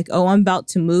you're like, oh, I'm about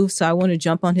to move, so I want to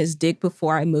jump on his dick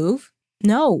before I move.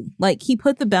 No, he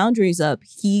put the boundaries up.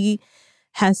 He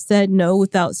has said no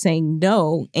without saying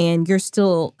no, and you're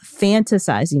still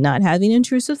fantasizing, not having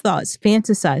intrusive thoughts,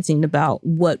 fantasizing about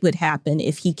what would happen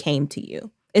if he came to you.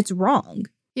 It's wrong.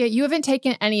 Yeah, you haven't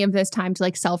taken any of this time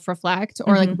to self-reflect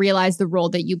or realize the role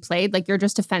that you played. You're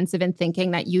just defensive in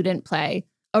thinking that you didn't play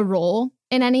a role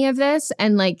in any of this,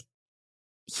 and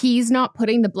he's not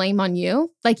putting the blame on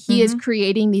you. He is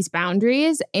creating these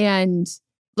boundaries, and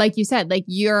like you said,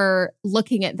 you're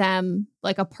looking at them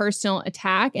like a personal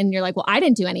attack, and you're like, well, I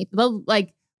didn't do anything. Well,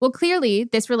 clearly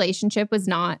this relationship was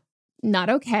not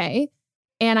okay.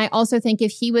 And I also think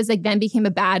if he was then became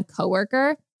a bad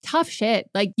coworker, tough shit.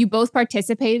 You both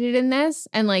participated in this,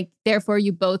 and therefore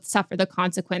you both suffer the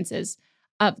consequences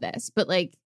of this. But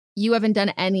you haven't done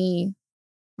any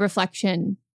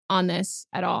reflection on this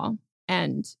at all.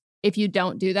 And if you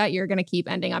don't do that, you're going to keep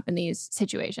ending up in these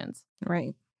situations.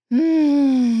 Right. I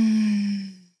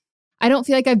don't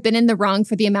feel like I've been in the wrong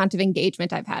for the amount of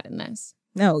engagement I've had in this.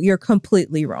 No, you're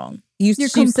completely wrong. You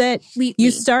said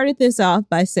you started this off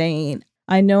by saying,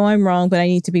 I know I'm wrong, but I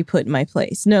need to be put in my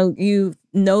place. No, you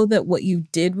know that what you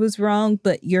did was wrong,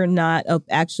 but you're not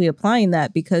actually applying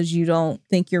that because you don't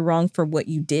think you're wrong for what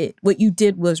you did. What you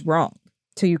did was wrong.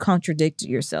 So you contradicted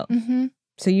yourself. Mm-hmm.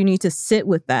 So you need to sit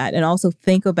with that and also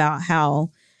think about how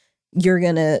you're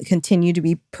going to continue to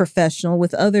be professional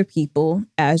with other people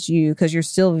because you're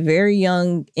still very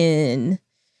young in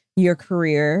your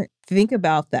career. Think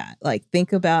about that.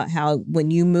 Think about how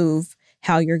when you move,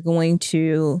 how you're going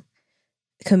to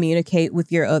communicate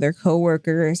with your other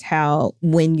coworkers, how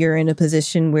when you're in a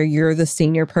position where you're the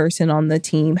senior person on the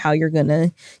team, how you're going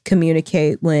to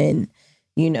communicate when,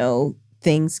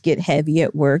 things get heavy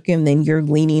at work and then you're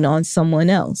leaning on someone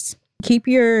else. Keep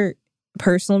your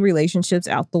personal relationships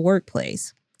out the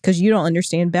workplace because you don't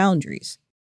understand boundaries.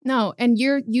 No, and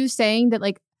you saying that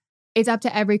it's up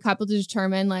to every couple to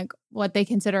determine what they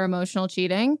consider emotional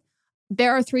cheating.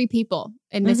 There are 3 people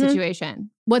in this situation.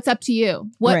 What's up to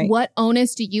you? What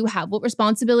onus do you have? What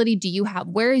responsibility do you have?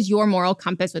 Where is your moral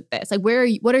compass with this?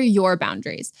 What are your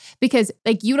boundaries? Because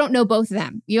you don't know both of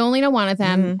them. You only know one of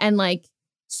them. And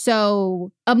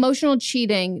so emotional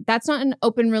cheating, that's not an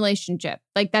open relationship.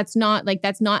 That's not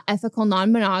ethical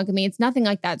non-monogamy. It's nothing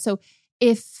like that. So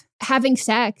if having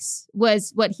sex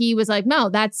was what he was no,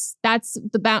 that's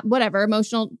the whatever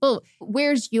emotional,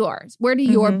 where's yours? Where do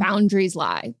your boundaries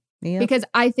lie? Yep. Because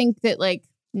I think that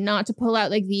not to pull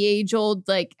out the age old,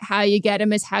 how you get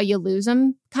them is how you lose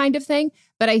them kind of thing.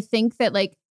 But I think that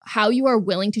how you are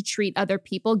willing to treat other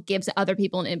people gives other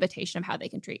people an invitation of how they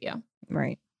can treat you.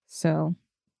 Right. So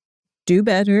do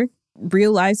better.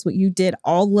 Realize what you did.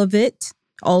 All of it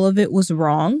was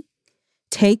wrong.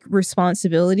 Take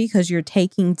responsibility because you're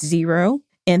taking 0.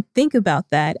 And think about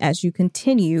that as you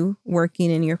continue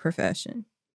working in your profession.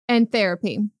 And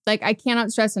therapy. I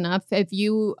cannot stress enough, if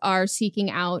you are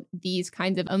seeking out these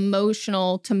kinds of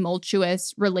emotional,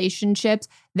 tumultuous relationships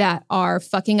that are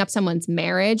fucking up someone's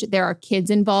marriage, there are kids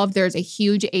involved, there's a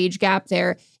huge age gap,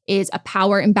 there is a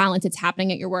power imbalance that's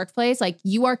happening at your workplace.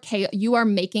 You are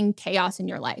making chaos in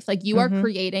your life. You are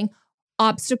creating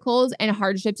obstacles and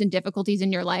hardships and difficulties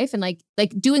in your life. And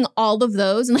doing all of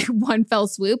those in one fell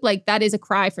swoop, that is a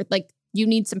cry for you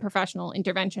need some professional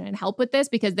intervention and help with this,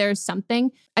 because there's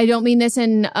something, I don't mean this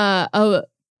in, I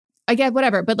get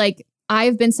whatever, but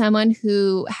I've been someone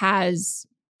who has,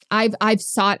 I've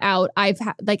sought out, I've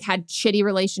had shitty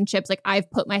relationships.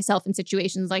 I've put myself in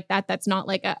situations like that. That's not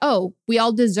we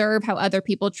all deserve how other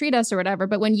people treat us or whatever.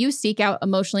 But when you seek out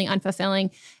emotionally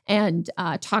unfulfilling and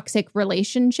toxic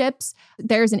relationships,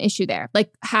 there's an issue there.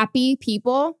 Happy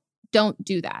people don't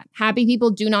do that. Happy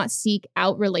people do not seek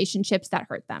out relationships that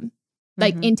hurt them.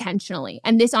 Intentionally.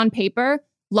 And this on paper,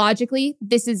 logically,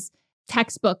 this is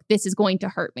textbook, this is going to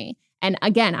hurt me. And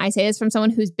again, I say this from someone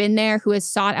who's been there, who has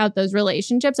sought out those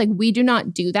relationships. Like, we do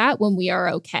not do that when we are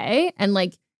okay. And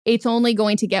like, it's only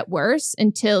going to get worse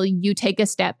until you take a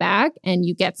step back and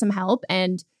you get some help.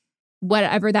 And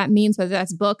whatever that means, whether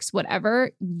that's books,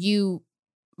 whatever, you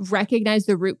recognize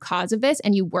the root cause of this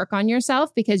and you work on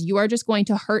yourself, because you are just going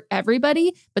to hurt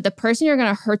everybody. But the person you're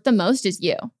going to hurt the most is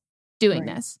you doing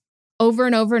this over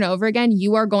and over and over again.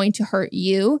 You are going to hurt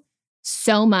you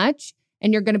so much,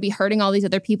 and you're going to be hurting all these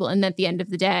other people. And at the end of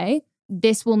the day,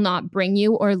 this will not bring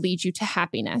you or lead you to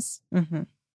happiness. Mm-hmm.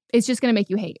 It's just going to make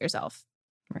you hate yourself.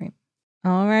 Right.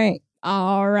 All right.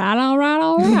 All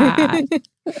right.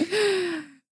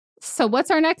 So what's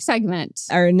our next segment?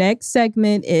 Our next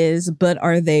segment is But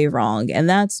Are They Wrong? And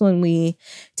that's when we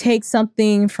take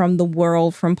something from the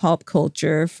world, from pop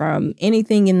culture, from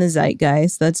anything in the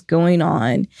zeitgeist that's going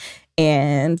on,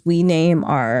 and we name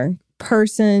our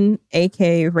person,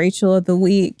 aka Rachel of the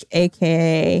Week,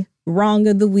 aka Wrong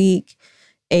of the Week,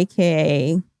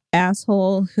 aka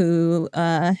asshole who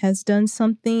has done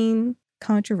something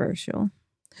controversial.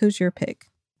 Who's your pick?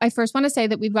 I first want to say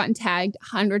that we've gotten tagged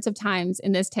hundreds of times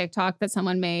in this TikTok that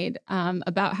someone made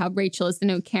about how Rachel is the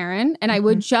new Karen. And I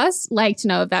would just like to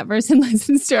know if that person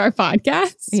listens to our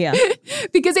podcast. Yeah.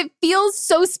 Because it feels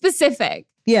so specific.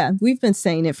 Yeah, we've been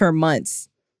saying it for months,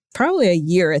 probably a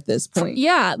year at this point.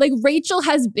 Yeah, like Rachel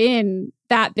has been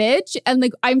that bitch. And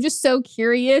like, I'm just so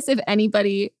curious if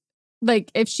anybody,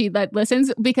 like if she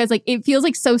listens, because like it feels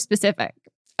like so specific.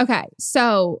 Okay,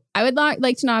 so I would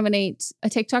like to nominate a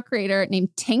TikTok creator named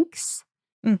Tinx,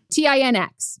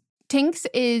 Tinx. Tinx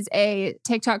is a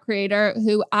TikTok creator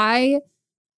who I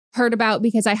heard about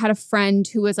because I had a friend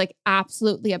who was like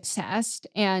absolutely obsessed,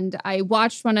 and I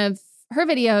watched one of her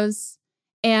videos,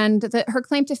 and her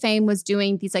claim to fame was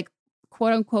doing these like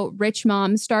quote unquote rich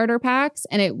mom starter packs.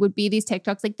 And it would be these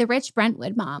TikToks like the rich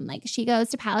Brentwood mom. Like, she goes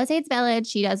to Palisades Village.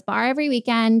 She does bar every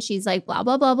weekend. She's like, blah,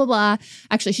 blah, blah, blah, blah.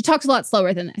 Actually, she talks a lot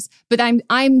slower than this, but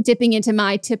I'm dipping into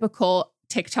my typical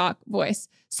TikTok voice.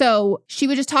 So she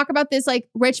would just talk about this like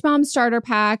rich mom starter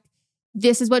pack.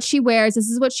 This is what she wears. This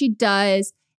is what she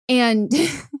does. And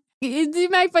you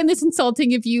might find this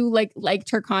insulting if you liked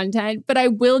her content, but I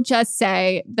will just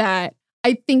say that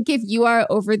I think if you are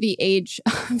over the age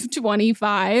of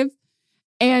 25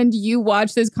 and you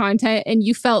watch this content and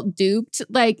you felt duped,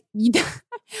 like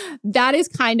that is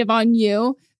kind of on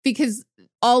you, because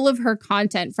all of her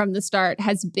content from the start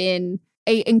has been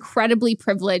an incredibly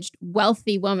privileged,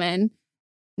 wealthy woman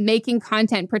making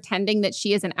content pretending that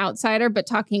she is an outsider, but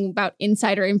talking about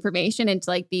insider information into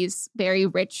like these very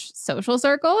rich social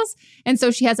circles. And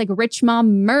so she has like rich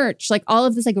mom merch, like all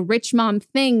of this like rich mom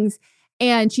things.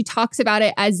 And she talks about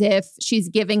it as if she's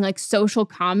giving like social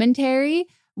commentary,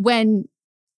 when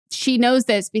she knows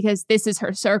this because this is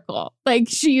her circle. Like,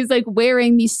 she's like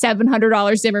wearing these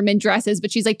 $700 Zimmerman dresses,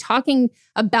 but she's like talking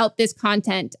about this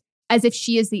content as if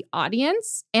she is the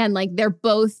audience. And like they're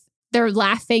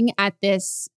laughing at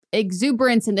this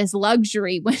exuberance and this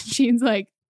luxury when she's like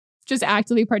just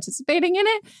actively participating in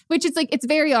it, which is like, it's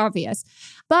very obvious.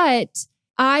 But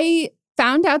I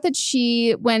found out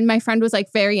that when my friend was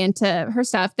like very into her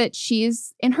stuff, that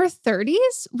she's in her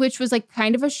 30s, which was like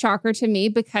kind of a shocker to me,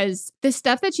 because the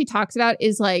stuff that she talks about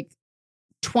is like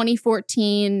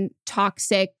 2014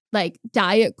 toxic, like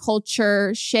diet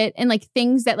culture shit, and like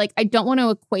things that like, I don't want to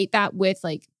equate that with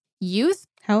like youth.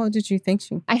 How old did you think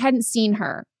she? I hadn't seen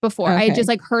her before. Okay. I had just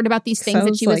like heard about these things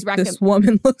that she was recommending. This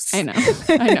woman looks. I know.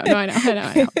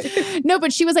 No,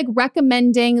 but she was like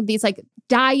recommending these like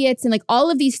diets and like all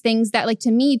of these things that like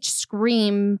to me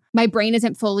scream, my brain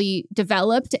isn't fully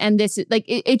developed, and this like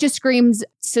it just screams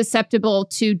susceptible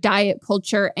to diet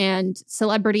culture and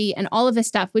celebrity and all of this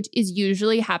stuff, which is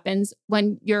usually happens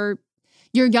when you're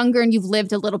younger and you've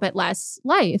lived a little bit less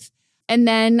life. And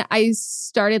then I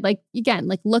started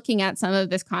looking at some of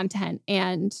this content,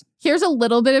 and here's a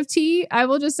little bit of tea. I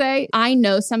will just say, I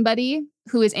know somebody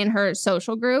who is in her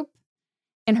social group,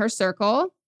 in her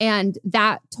circle, and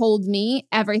that told me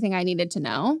everything I needed to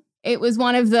know. It was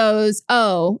one of those,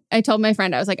 I told my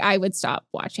friend, I was like, I would stop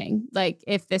watching. Like,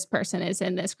 if this person is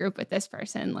in this group with this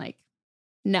person, like,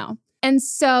 no. And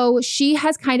so she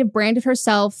has kind of branded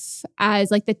herself as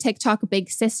like the TikTok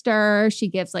big sister. She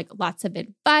gives like lots of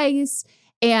advice.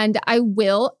 And I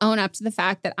will own up to the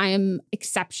fact that I am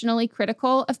exceptionally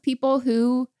critical of people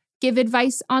who give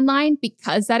advice online,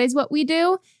 because that is what we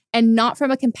do, and not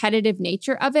from a competitive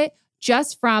nature of it,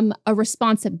 just from a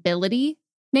responsibility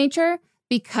nature,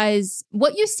 because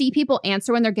what you see people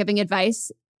answer when they're giving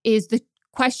advice is the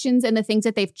questions and the things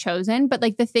that they've chosen, but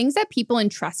like the things that people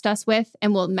entrust us with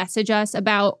and will message us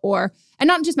about, and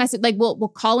not just message, like we'll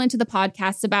call into the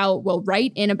podcast about, we'll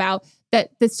write in about,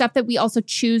 that the stuff that we also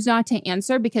choose not to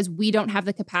answer because we don't have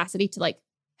the capacity to like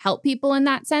help people in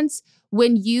that sense.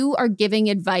 When you are giving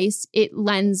advice, it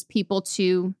lends people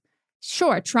to,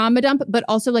 sure, trauma dump, but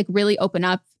also like really open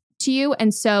up to you.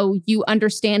 And so you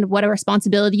understand what a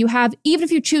responsibility you have, even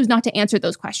if you choose not to answer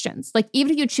those questions. Like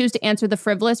even if you choose to answer the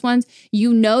frivolous ones,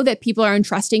 you know that people are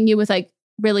entrusting you with like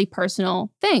really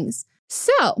personal things.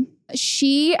 So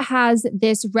she has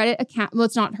this Reddit account. Well,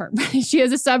 it's not her. She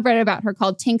has a subreddit about her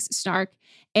called Tinks Snark.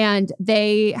 And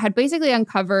they had basically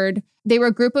uncovered, they were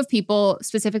a group of people,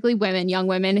 specifically women, young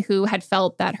women, who had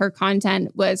felt that her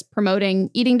content was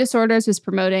promoting eating disorders, was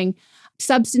promoting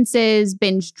substances,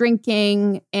 binge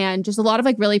drinking, and just a lot of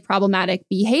like really problematic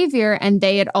behavior. And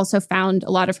they had also found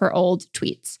a lot of her old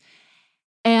tweets.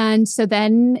 And so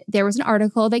then there was an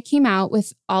article that came out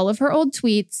with all of her old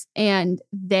tweets, and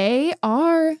they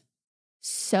are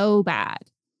so bad.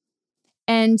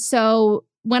 And so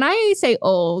when I say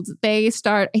old, they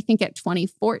start, I think, at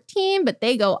 2014, but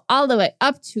they go all the way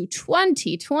up to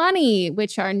 2020,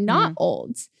 which are not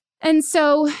old. And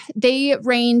so they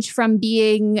range from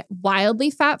being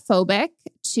wildly fat phobic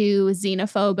to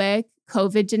xenophobic,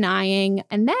 COVID denying.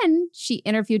 And then she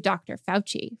interviewed Dr.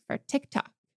 Fauci for TikTok.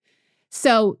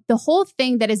 So the whole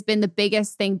thing that has been the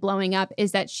biggest thing blowing up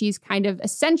is that she's kind of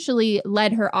essentially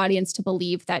led her audience to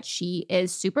believe that she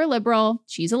is super liberal.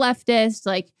 She's a leftist.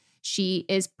 Like she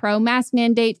is pro-mask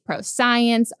mandate,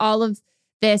 pro-science, all of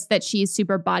this, that she's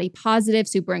super body positive,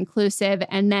 super inclusive.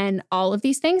 And then all of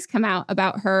these things come out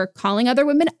about her calling other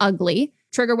women ugly.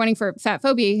 Trigger warning for fat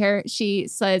phobia here. She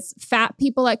says fat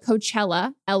people at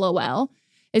Coachella, LOL,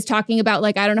 is talking about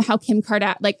like, I don't know how Kim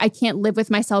Kardashian, like I can't live with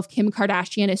myself. Kim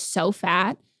Kardashian is so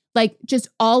fat. Like just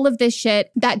all of this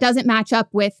shit that doesn't match up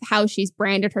with how she's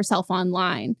branded herself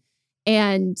online.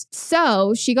 And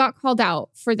so she got called out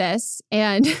for this,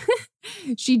 and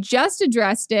she just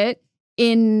addressed it.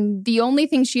 In the only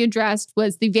thing she addressed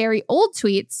was the very old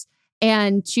tweets.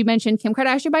 And she mentioned Kim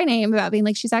Kardashian by name about being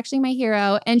like, she's actually my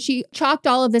hero. And she chalked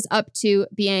all of this up to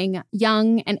being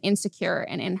young and insecure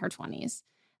and in her 20s,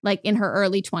 like in her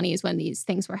early 20s when these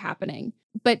things were happening.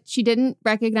 But she didn't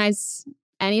recognize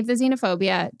any of the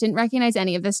xenophobia, didn't recognize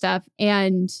any of this stuff.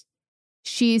 And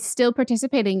she's still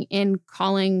participating in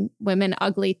calling women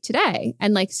ugly today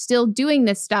and like still doing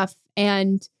this stuff.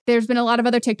 And there's been a lot of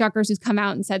other TikTokers who's come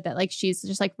out and said that like she's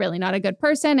just like really not a good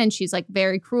person, and she's like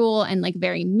very cruel and like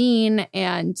very mean.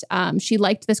 And she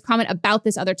liked this comment about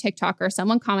this other TikToker.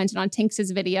 Someone commented on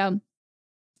Tinks's video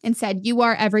and said, "You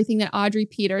are everything that Audrey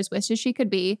Peters wishes she could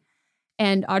be."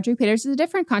 And Audrey Peters is a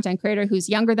different content creator who's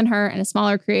younger than her and a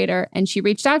smaller creator. And she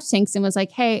reached out to Tinks and was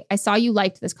like, "Hey, I saw you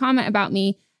liked this comment about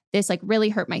me. This like really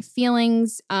hurt my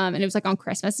feelings." And it was like on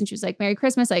Christmas. And she was like, "Merry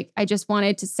Christmas. Like, I just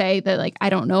wanted to say that like, I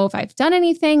don't know if I've done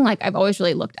anything. Like, I've always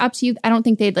really looked up to you." I don't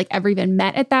think they'd like ever even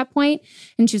met at that point.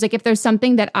 And she was like, "If there's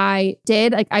something that I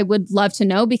did, like, I would love to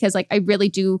know, because like, I really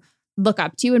do look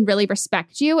up to you and really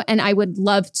respect you. And I would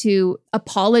love to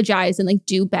apologize and like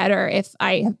do better if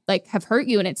I like have hurt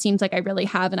you. And it seems like I really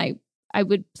have. And I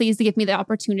would please to give me the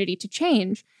opportunity to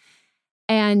change."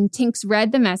 And Tinks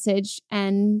read the message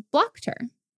and blocked her.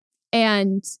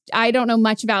 And I don't know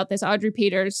much about this Audrey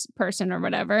Peters person or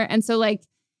whatever. And so like,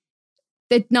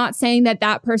 it's not saying that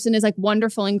that person is like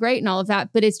wonderful and great and all of that,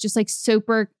 but it's just like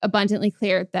super abundantly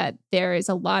clear that there is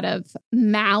a lot of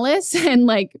malice and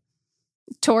like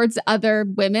towards other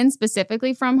women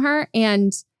specifically from her.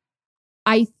 And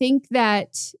I think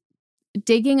that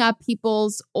digging up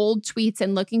people's old tweets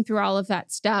and looking through all of that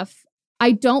stuff,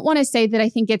 I don't want to say that I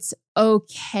think it's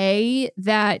okay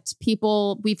that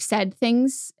we've said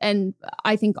things. And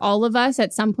I think all of us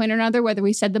at some point or another, whether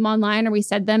we said them online or we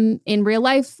said them in real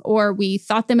life or we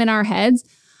thought them in our heads,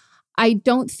 I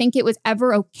don't think it was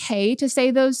ever okay to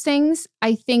say those things.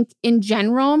 I think in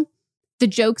general, the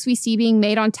jokes we see being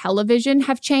made on television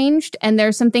have changed. And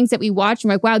there's some things that we watch and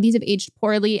we're like, wow, these have aged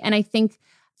poorly. And I think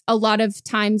a lot of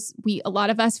times a lot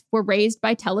of us were raised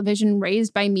by television,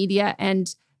 raised by media,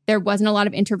 and there wasn't a lot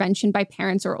of intervention by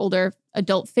parents or older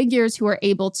adult figures who are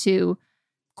able to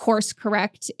course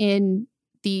correct in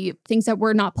the things that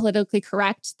were not politically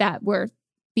correct that were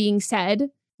being said.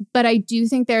 But I do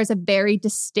think there's a very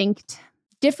distinct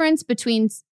difference between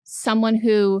someone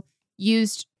who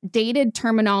used dated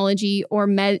terminology or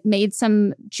made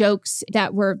some jokes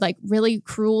that were like really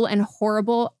cruel and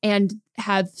horrible and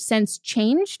have since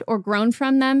changed or grown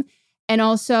from them. And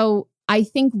also, I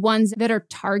think ones that are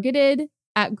targeted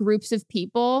at groups of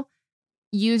people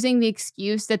using the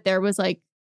excuse that there was like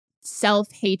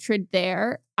self-hatred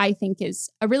there, I think is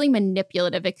a really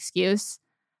manipulative excuse,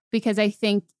 because I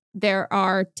think there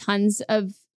are tons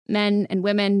of men and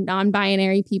women,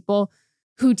 non-binary people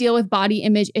who deal with body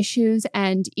image issues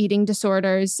and eating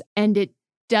disorders, and it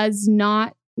does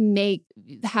not make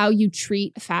how you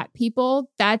treat fat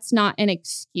people, that's not an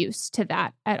excuse to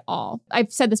that at all.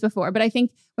 I've said this before, but I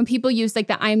think when people use like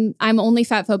the I'm only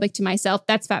fat phobic to myself,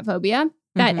 that's fat phobia.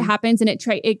 That happens, and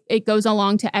it goes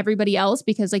along to everybody else,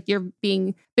 because like you're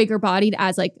being bigger bodied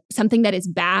as like something that is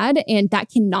bad, and that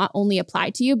can not only apply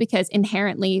to you because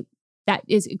inherently that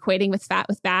is equating with fat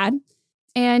with bad.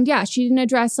 And yeah, she didn't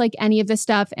address like any of this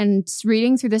stuff. And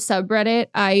reading through the subreddit,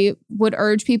 I would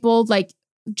urge people like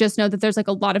just know that there's like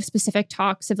a lot of specific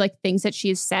talks of like things that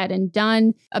she's said and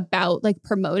done about like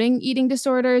promoting eating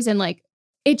disorders, and like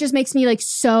it just makes me like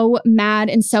so mad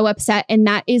and so upset. And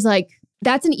that is like,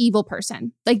 that's an evil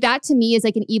person. Like that to me is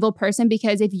like an evil person,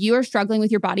 because if you are struggling with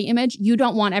your body image, you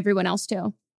don't want everyone else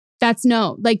to. That's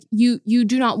no, like you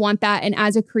do not want that. And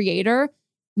as a creator,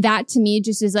 that to me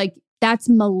just is like, that's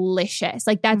malicious.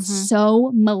 Like that's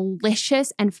so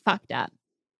malicious and fucked up.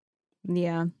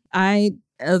 Yeah.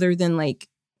 Other than like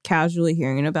casually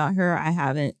hearing about her,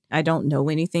 I don't know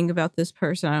anything about this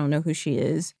person. I don't know who she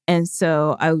is. And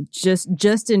so I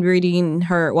just in reading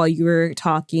her while you were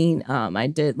talking, I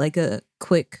did like a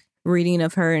quick reading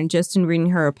of her, and just in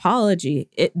reading her apology,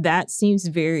 that seems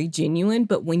very genuine.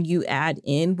 But when you add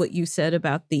in what you said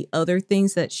about the other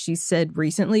things that she said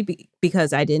recently,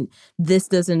 because this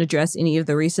doesn't address any of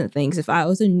the recent things. If I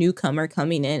was a newcomer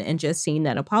coming in and just seeing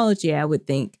that apology, I would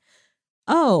think,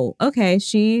 oh, okay,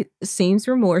 she seems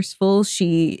remorseful.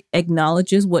 She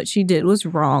acknowledges what she did was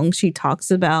wrong. She talks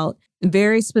about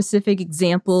very specific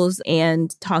examples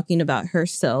and talking about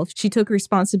herself. She took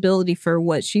responsibility for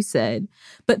what she said.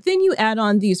 But then you add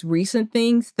on these recent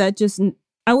things that just,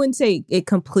 I wouldn't say it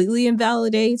completely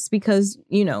invalidates, because,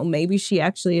 you know, maybe she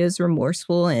actually is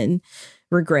remorseful and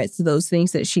regrets those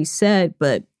things that she said.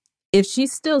 But if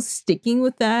she's still sticking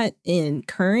with that in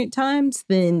current times,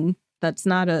 then that's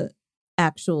not a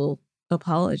actual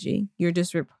apology. You're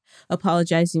just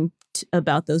apologizing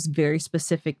about those very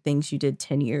specific things you did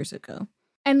 10 years ago.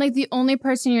 And like the only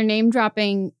person you're name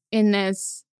dropping in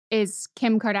this is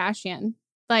Kim Kardashian.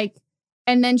 Like,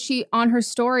 and then she, on her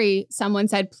story, someone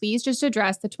said, please just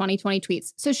address the 2020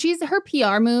 tweets. So her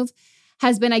PR move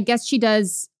has been, I guess she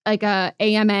does like a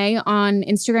AMA on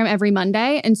Instagram every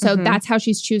Monday. And so that's how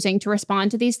she's choosing to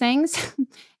respond to these things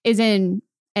is in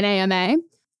an AMA.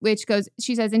 Which goes,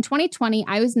 she says, in 2020,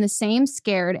 I was in the same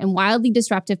scared and wildly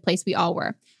disruptive place we all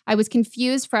were. I was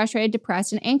confused, frustrated,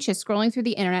 depressed, and anxious, scrolling through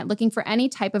the internet, looking for any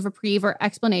type of reprieve or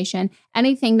explanation,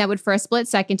 anything that would for a split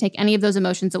second take any of those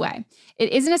emotions away.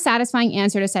 It isn't a satisfying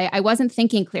answer to say I wasn't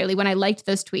thinking clearly when I liked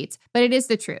those tweets, but it is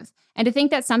the truth. And to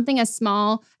think that something as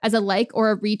small as a like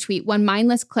or a retweet, one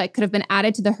mindless click, could have been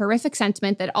added to the horrific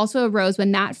sentiment that also arose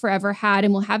when that forever had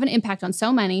and will have an impact on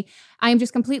so many, I am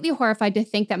just completely horrified to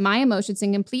think that my emotions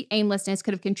and complete aimlessness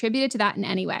could have contributed to that in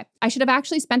any way. I should have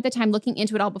actually spent the time looking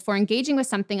into it all before engaging with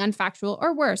something unfactual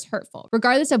or worse, hurtful,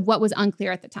 regardless of what was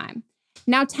unclear at the time.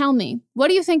 Now tell me, what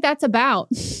do you think that's about?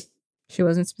 She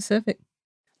wasn't specific.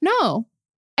 No.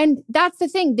 And that's the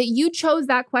thing, that you chose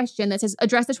that question that says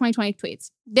address the 2020 tweets.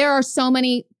 There are so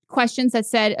many questions that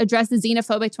said address the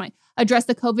xenophobic 20, address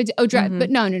the COVID,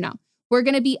 but no. We're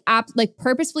going to be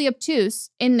purposefully obtuse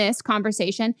in this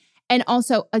conversation. And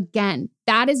also, again,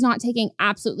 that is not taking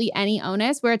absolutely any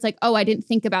onus where it's like, oh, I didn't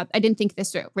think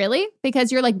this through. Really?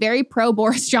 Because you're like very pro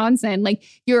Boris Johnson. Like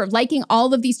you're liking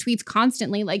all of these tweets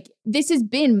constantly. Like this has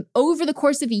been over the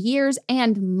course of years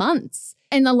and months.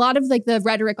 And a lot of like the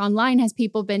rhetoric online has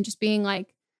people been just being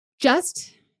like,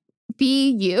 just be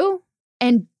you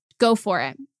and go for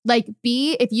it. Like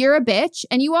if you're a bitch,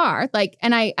 and you are, like,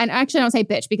 and actually I don't say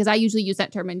bitch because I usually use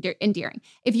that term endearing.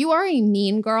 If you are a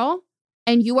mean girl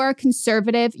and you are a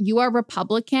conservative, you are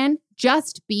Republican,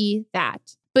 just be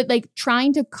that. But like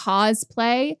trying to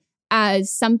cosplay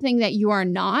as something that you are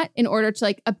not in order to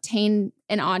like obtain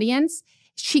an audience,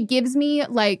 she gives me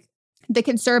like the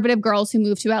conservative girls who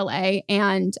move to LA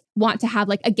and want to have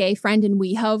like a gay friend in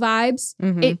WeHo vibes.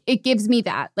 It gives me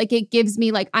that. Like it gives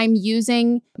me like I'm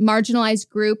using marginalized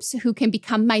groups who can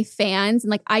become my fans,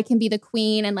 and like I can be the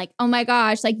queen and like, oh my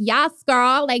gosh, like yes,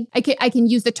 girl. Like I can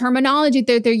use the terminology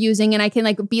that they're using, and I can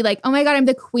like be like, oh my God, I'm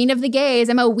the queen of the gays.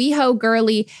 I'm a WeHo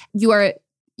girly. You are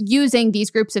using these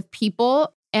groups of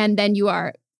people, and then you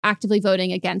are actively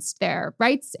voting against their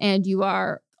rights, and you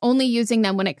are only using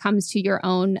them when it comes to your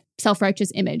own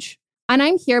self-righteous image. And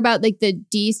I'm here about like the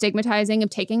destigmatizing of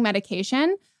taking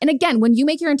medication. And again, when you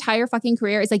make your entire fucking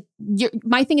career, it's like,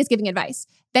 my thing is giving advice.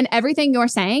 Then everything you're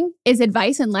saying is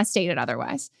advice unless stated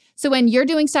otherwise. So when you're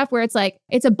doing stuff where it's like,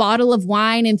 it's a bottle of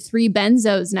wine and 3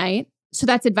 benzos night, so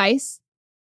that's advice.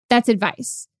 That's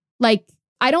advice. Like,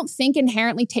 I don't think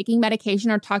inherently taking medication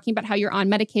or talking about how you're on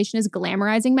medication is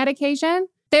glamorizing medication.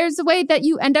 There's a way that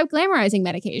you end up glamorizing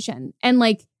medication. And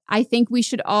like, I think we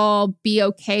should all be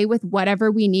okay with whatever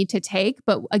we need to take.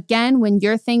 But again, when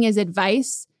your thing is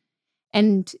advice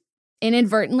and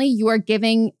inadvertently you are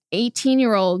giving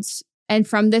 18-year-olds, and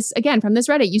from this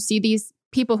Reddit, you see these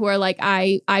people who are like,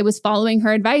 I was following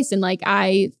her advice and like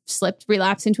I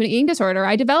relapsed into an eating disorder.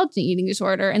 I developed an eating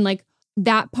disorder. And like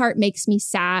that part makes me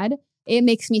sad. It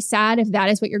makes me sad if that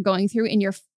is what you're going through in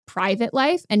your private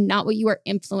life and not what you are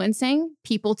influencing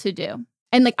people to do.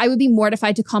 And like, I would be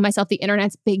mortified to call myself the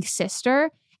internet's big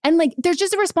sister. And like, there's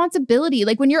just a responsibility.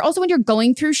 Like when you're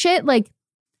going through shit, like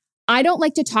I don't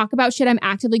like to talk about shit I'm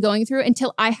actively going through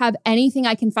until I have anything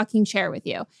I can fucking share with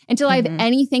you, until I have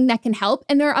anything that can help.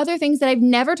 And there are other things that I've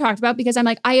never talked about because I'm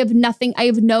like, I have nothing. I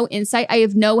have no insight. I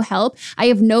have no help. I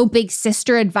have no big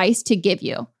sister advice to give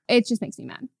you. It just makes me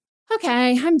mad.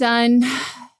 Okay, I'm done.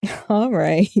 All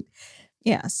right.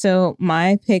 Yeah, so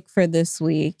my pick for this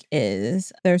week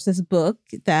is there's this book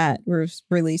that was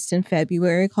released in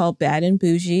February called Bad and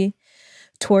Bougie,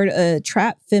 Toward a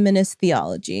Trap Feminist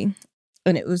Theology.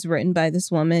 And it was written by this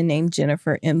woman named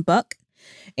Jennifer M. Buck.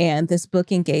 And this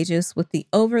book engages with the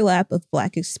overlap of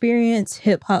Black experience,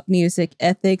 hip hop music,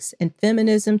 ethics, and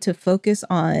feminism to focus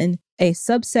on a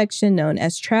subsection known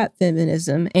as trap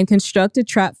feminism and construct a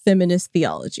trap feminist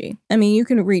theology. I mean, you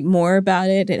can read more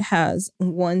about it. It has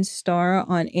 1 star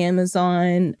on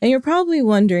Amazon. And you're probably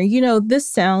wondering, this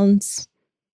sounds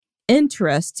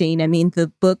interesting. I mean, the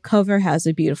book cover has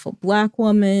a beautiful Black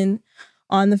woman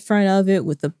on the front of it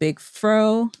with a big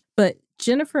fro. But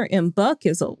Jennifer M. Buck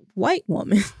is a white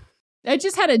woman. I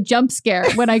just had a jump scare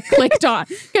when I clicked on,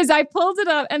 because I pulled it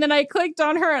up and then I clicked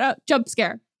on her and a jump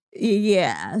scare.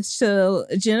 Yeah. So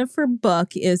Jennifer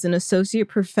Buck is an associate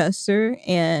professor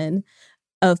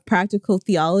of practical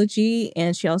theology,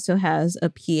 and she also has a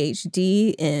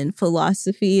PhD in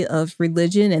philosophy of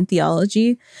religion and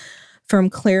theology from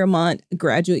Claremont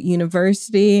Graduate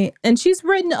University. And she's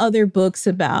written other books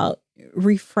about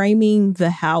reframing the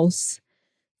house,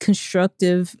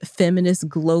 constructive, feminist,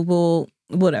 global,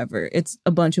 whatever. It's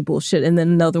a bunch of bullshit. And then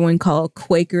another one called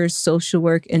Quakers, Social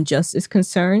Work, and Justice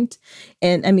Concerned.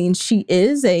 And I mean, she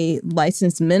is a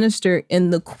licensed minister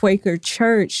in the Quaker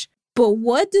Church. But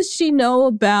what does she know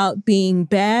about being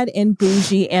bad and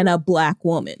bougie and a Black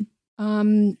woman?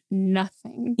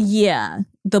 Nothing. Yeah.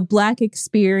 The Black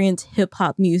experience, hip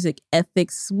hop music,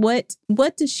 ethics. What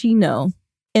does she know?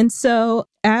 And so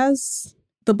as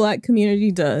the Black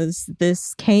community does,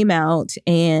 this came out,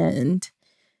 and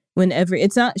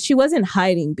she wasn't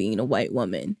hiding being a white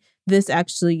woman. This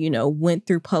actually, went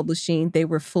through publishing. They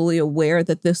were fully aware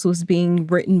that this was being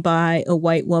written by a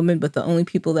white woman, but the only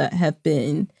people that have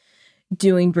been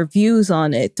doing reviews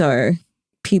on it are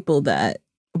people that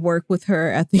work with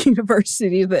her at the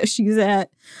university that she's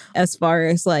at, as far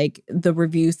as like the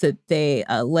reviews that they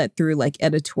let through like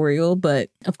editorial. But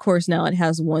of course, now it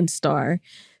has 1 star.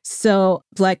 So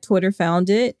Black Twitter found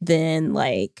it. Then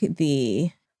like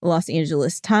the Los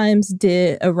Angeles Times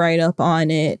did a write-up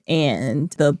on it. And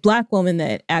the Black woman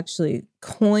that actually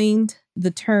coined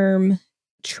the term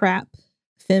trap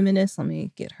feminist, let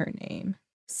me get her name,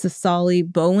 Cecily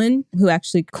Bowen, who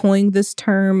actually coined this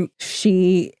term,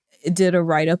 she did a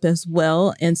write-up as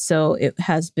well. And so it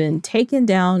has been taken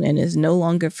down and is no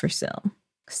longer for sale.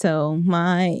 So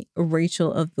my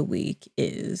Rachel of the week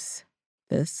is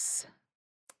this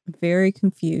very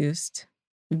confused,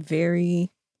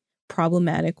 very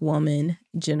problematic woman,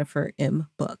 Jennifer M.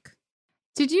 Buck.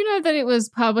 Did you know that it was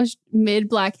published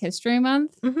mid-Black History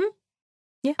Month? Mm-hmm.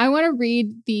 Yeah. I want to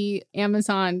read the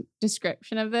Amazon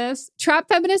description of this. Trap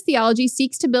feminist theology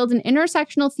seeks to build an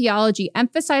intersectional theology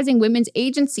emphasizing women's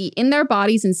agency in their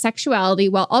bodies and sexuality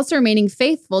while also remaining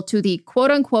faithful to the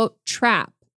quote-unquote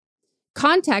trap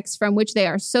context from which they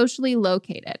are socially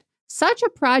located. Such a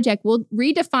project will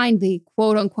redefine the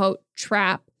quote-unquote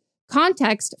trap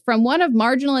context from one of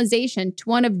marginalization to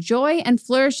one of joy and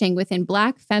flourishing within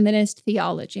Black feminist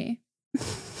theology.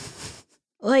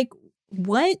 Like,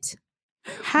 what?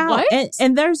 How? What?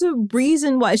 And there's a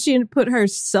reason why she didn't put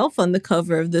herself on the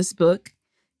cover of this book.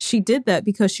 She did that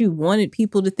because she wanted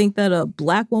people to think that a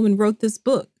Black woman wrote this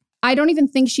book. I don't even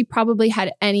think she probably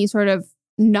had any sort of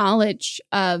knowledge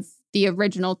of the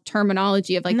original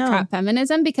terminology of trap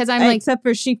feminism, because I'm like, except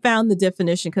for she found the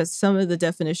definition, because some of the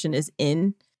definition is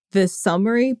in this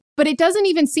summary. But it doesn't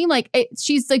even seem like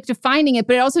she's like defining it,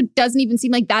 but it also doesn't even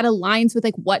seem like that aligns with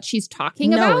like what she's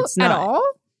talking about at all.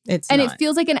 It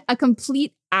feels like a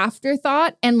complete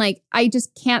afterthought. And like, I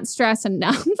just can't stress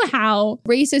enough how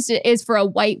racist it is for a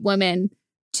white woman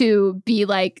to be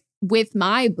like, with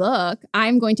my book,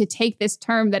 I'm going to take this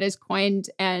term that is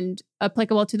coined and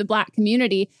applicable to the Black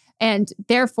community, and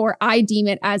therefore I deem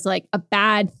it as like a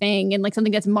bad thing and like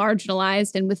something that's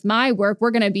marginalized. And with my work,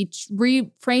 we're going to be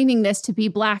reframing this to be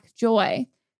Black joy.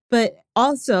 But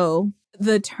also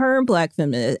the term Black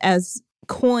feminist, as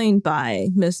coined by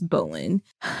Miss Bowen,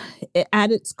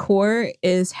 at its core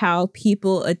is how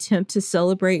people attempt to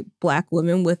celebrate Black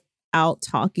women without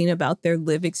talking about their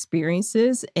lived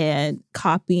experiences and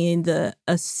copying the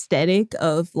aesthetic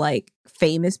of like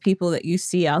famous people that you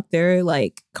see out there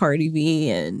like Cardi B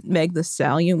and Meg Thee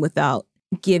Stallion without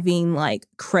giving like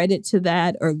credit to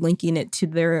that or linking it to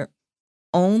their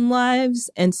own lives.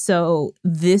 And so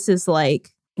this is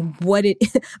like what it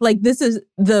like this is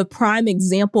the prime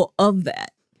example of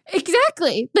that.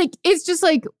 Exactly. Like it's just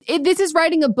like this is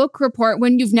writing a book report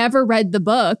when you've never read the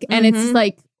book, and it's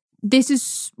like, this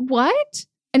is what?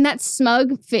 And that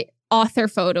smug author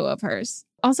photo of hers.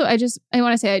 Also, I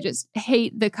want to say I just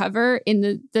hate the cover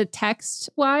in the text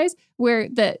wise, where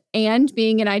the and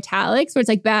being in italics, where it's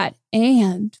like bad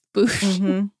and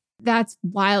boosh. That's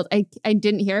wild. I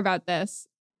didn't hear about this.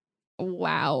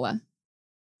 Wow.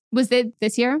 Was it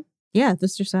this year? Yeah,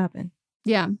 this just happened.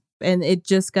 Yeah. And it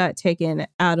just got taken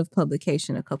out of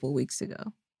publication a couple weeks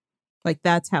ago. Like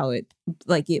that's how it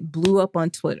blew up on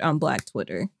Twitter, on Black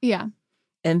Twitter. Yeah.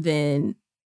 And then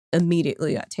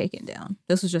immediately got taken down.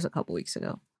 This was just a couple weeks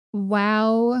ago.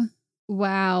 Wow.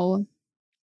 I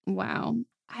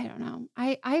don't know.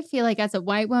 I feel like as a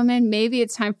white woman, maybe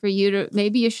it's time for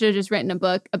maybe you should have just written a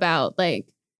book about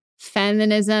like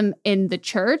feminism in the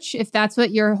church, if that's what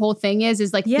your whole thing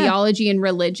is like theology and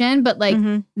religion. But like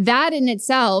that in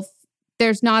itself,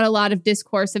 there's not a lot of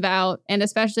discourse about, and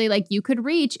especially like you could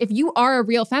reach, if you are a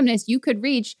real feminist, you could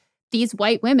reach these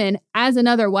white women as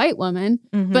another white woman,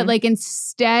 but like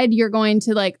instead you're going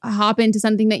to like hop into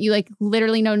something that you like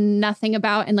literally know nothing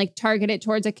about and like target it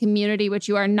towards a community which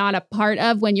you are not a part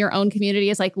of, when your own community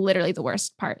is like literally the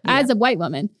worst part. As a white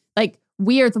woman, like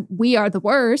we are the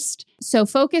worst. So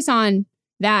focus on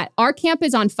that. Our camp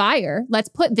is on fire. Let's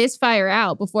put this fire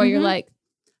out before you're like,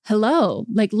 hello,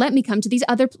 like, let me come to these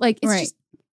other, like, it's just.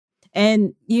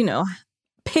 And, you know,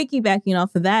 piggybacking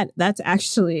off of that, that's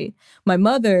actually my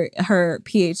mother, her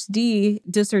PhD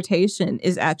dissertation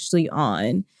is actually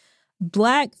on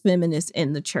Black feminists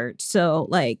in the church. So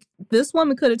like this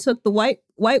woman could have took the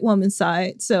white woman's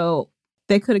side. So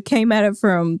they could have came at it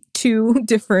from two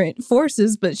different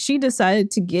forces, but she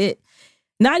decided to get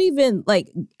not even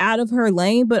like out of her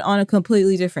lane, but on a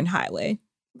completely different highway.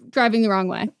 Driving the wrong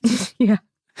way. Yeah.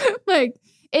 Like,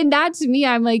 and that to me,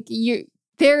 I'm like,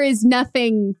 there is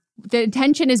nothing, the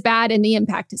intention is bad and the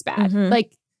impact is bad.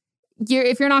 Like,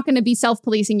 if you're not going to be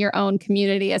self-policing your own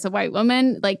community as a white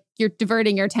woman, like you're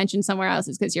diverting your attention somewhere else,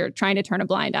 is because you're trying to turn a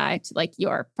blind eye to like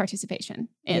your participation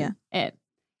in it.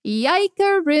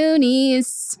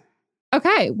 Yikeroonies.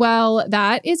 Okay, well,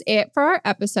 that is it for our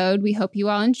episode. We hope you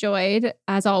all enjoyed.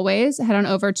 As always, head on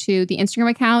over to the Instagram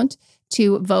account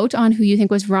to vote on who you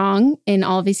think was wrong in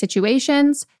all of these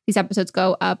situations. These episodes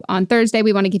go up on Thursday.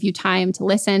 We want to give you time to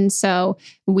listen. So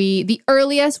the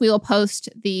earliest we will post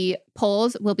the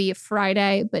polls will be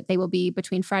Friday, but they will be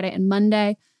between Friday and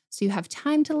Monday. So you have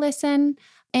time to listen.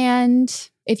 And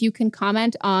if you can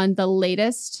comment on the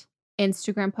latest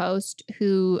Instagram post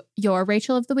who your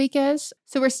Rachel of the Week is.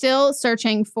 So we're still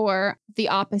searching for the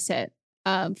opposite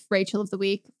of Rachel of the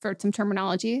Week for some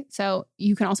terminology. So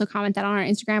you can also comment that on our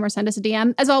Instagram or send us a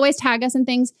DM. As always, tag us in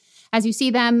things as you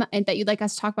see them and that you'd like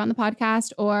us to talk about on the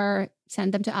podcast, or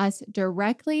send them to us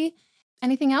directly.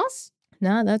 Anything else?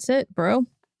 No, that's it, bro.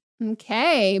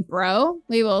 Okay, bro.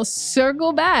 We will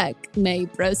circle back. May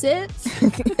proceed.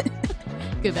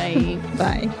 Goodbye.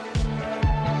 Bye.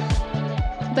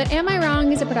 But Am I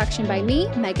Wrong is a production by me,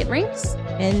 Megan Rinks.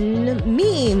 And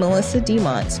me, Melissa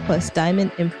DeMonts, plus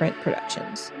Diamond Imprint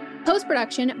Productions.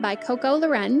 Post-production by Coco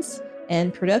Lorenz.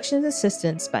 And production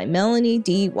assistance by Melanie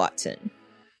D. Watson.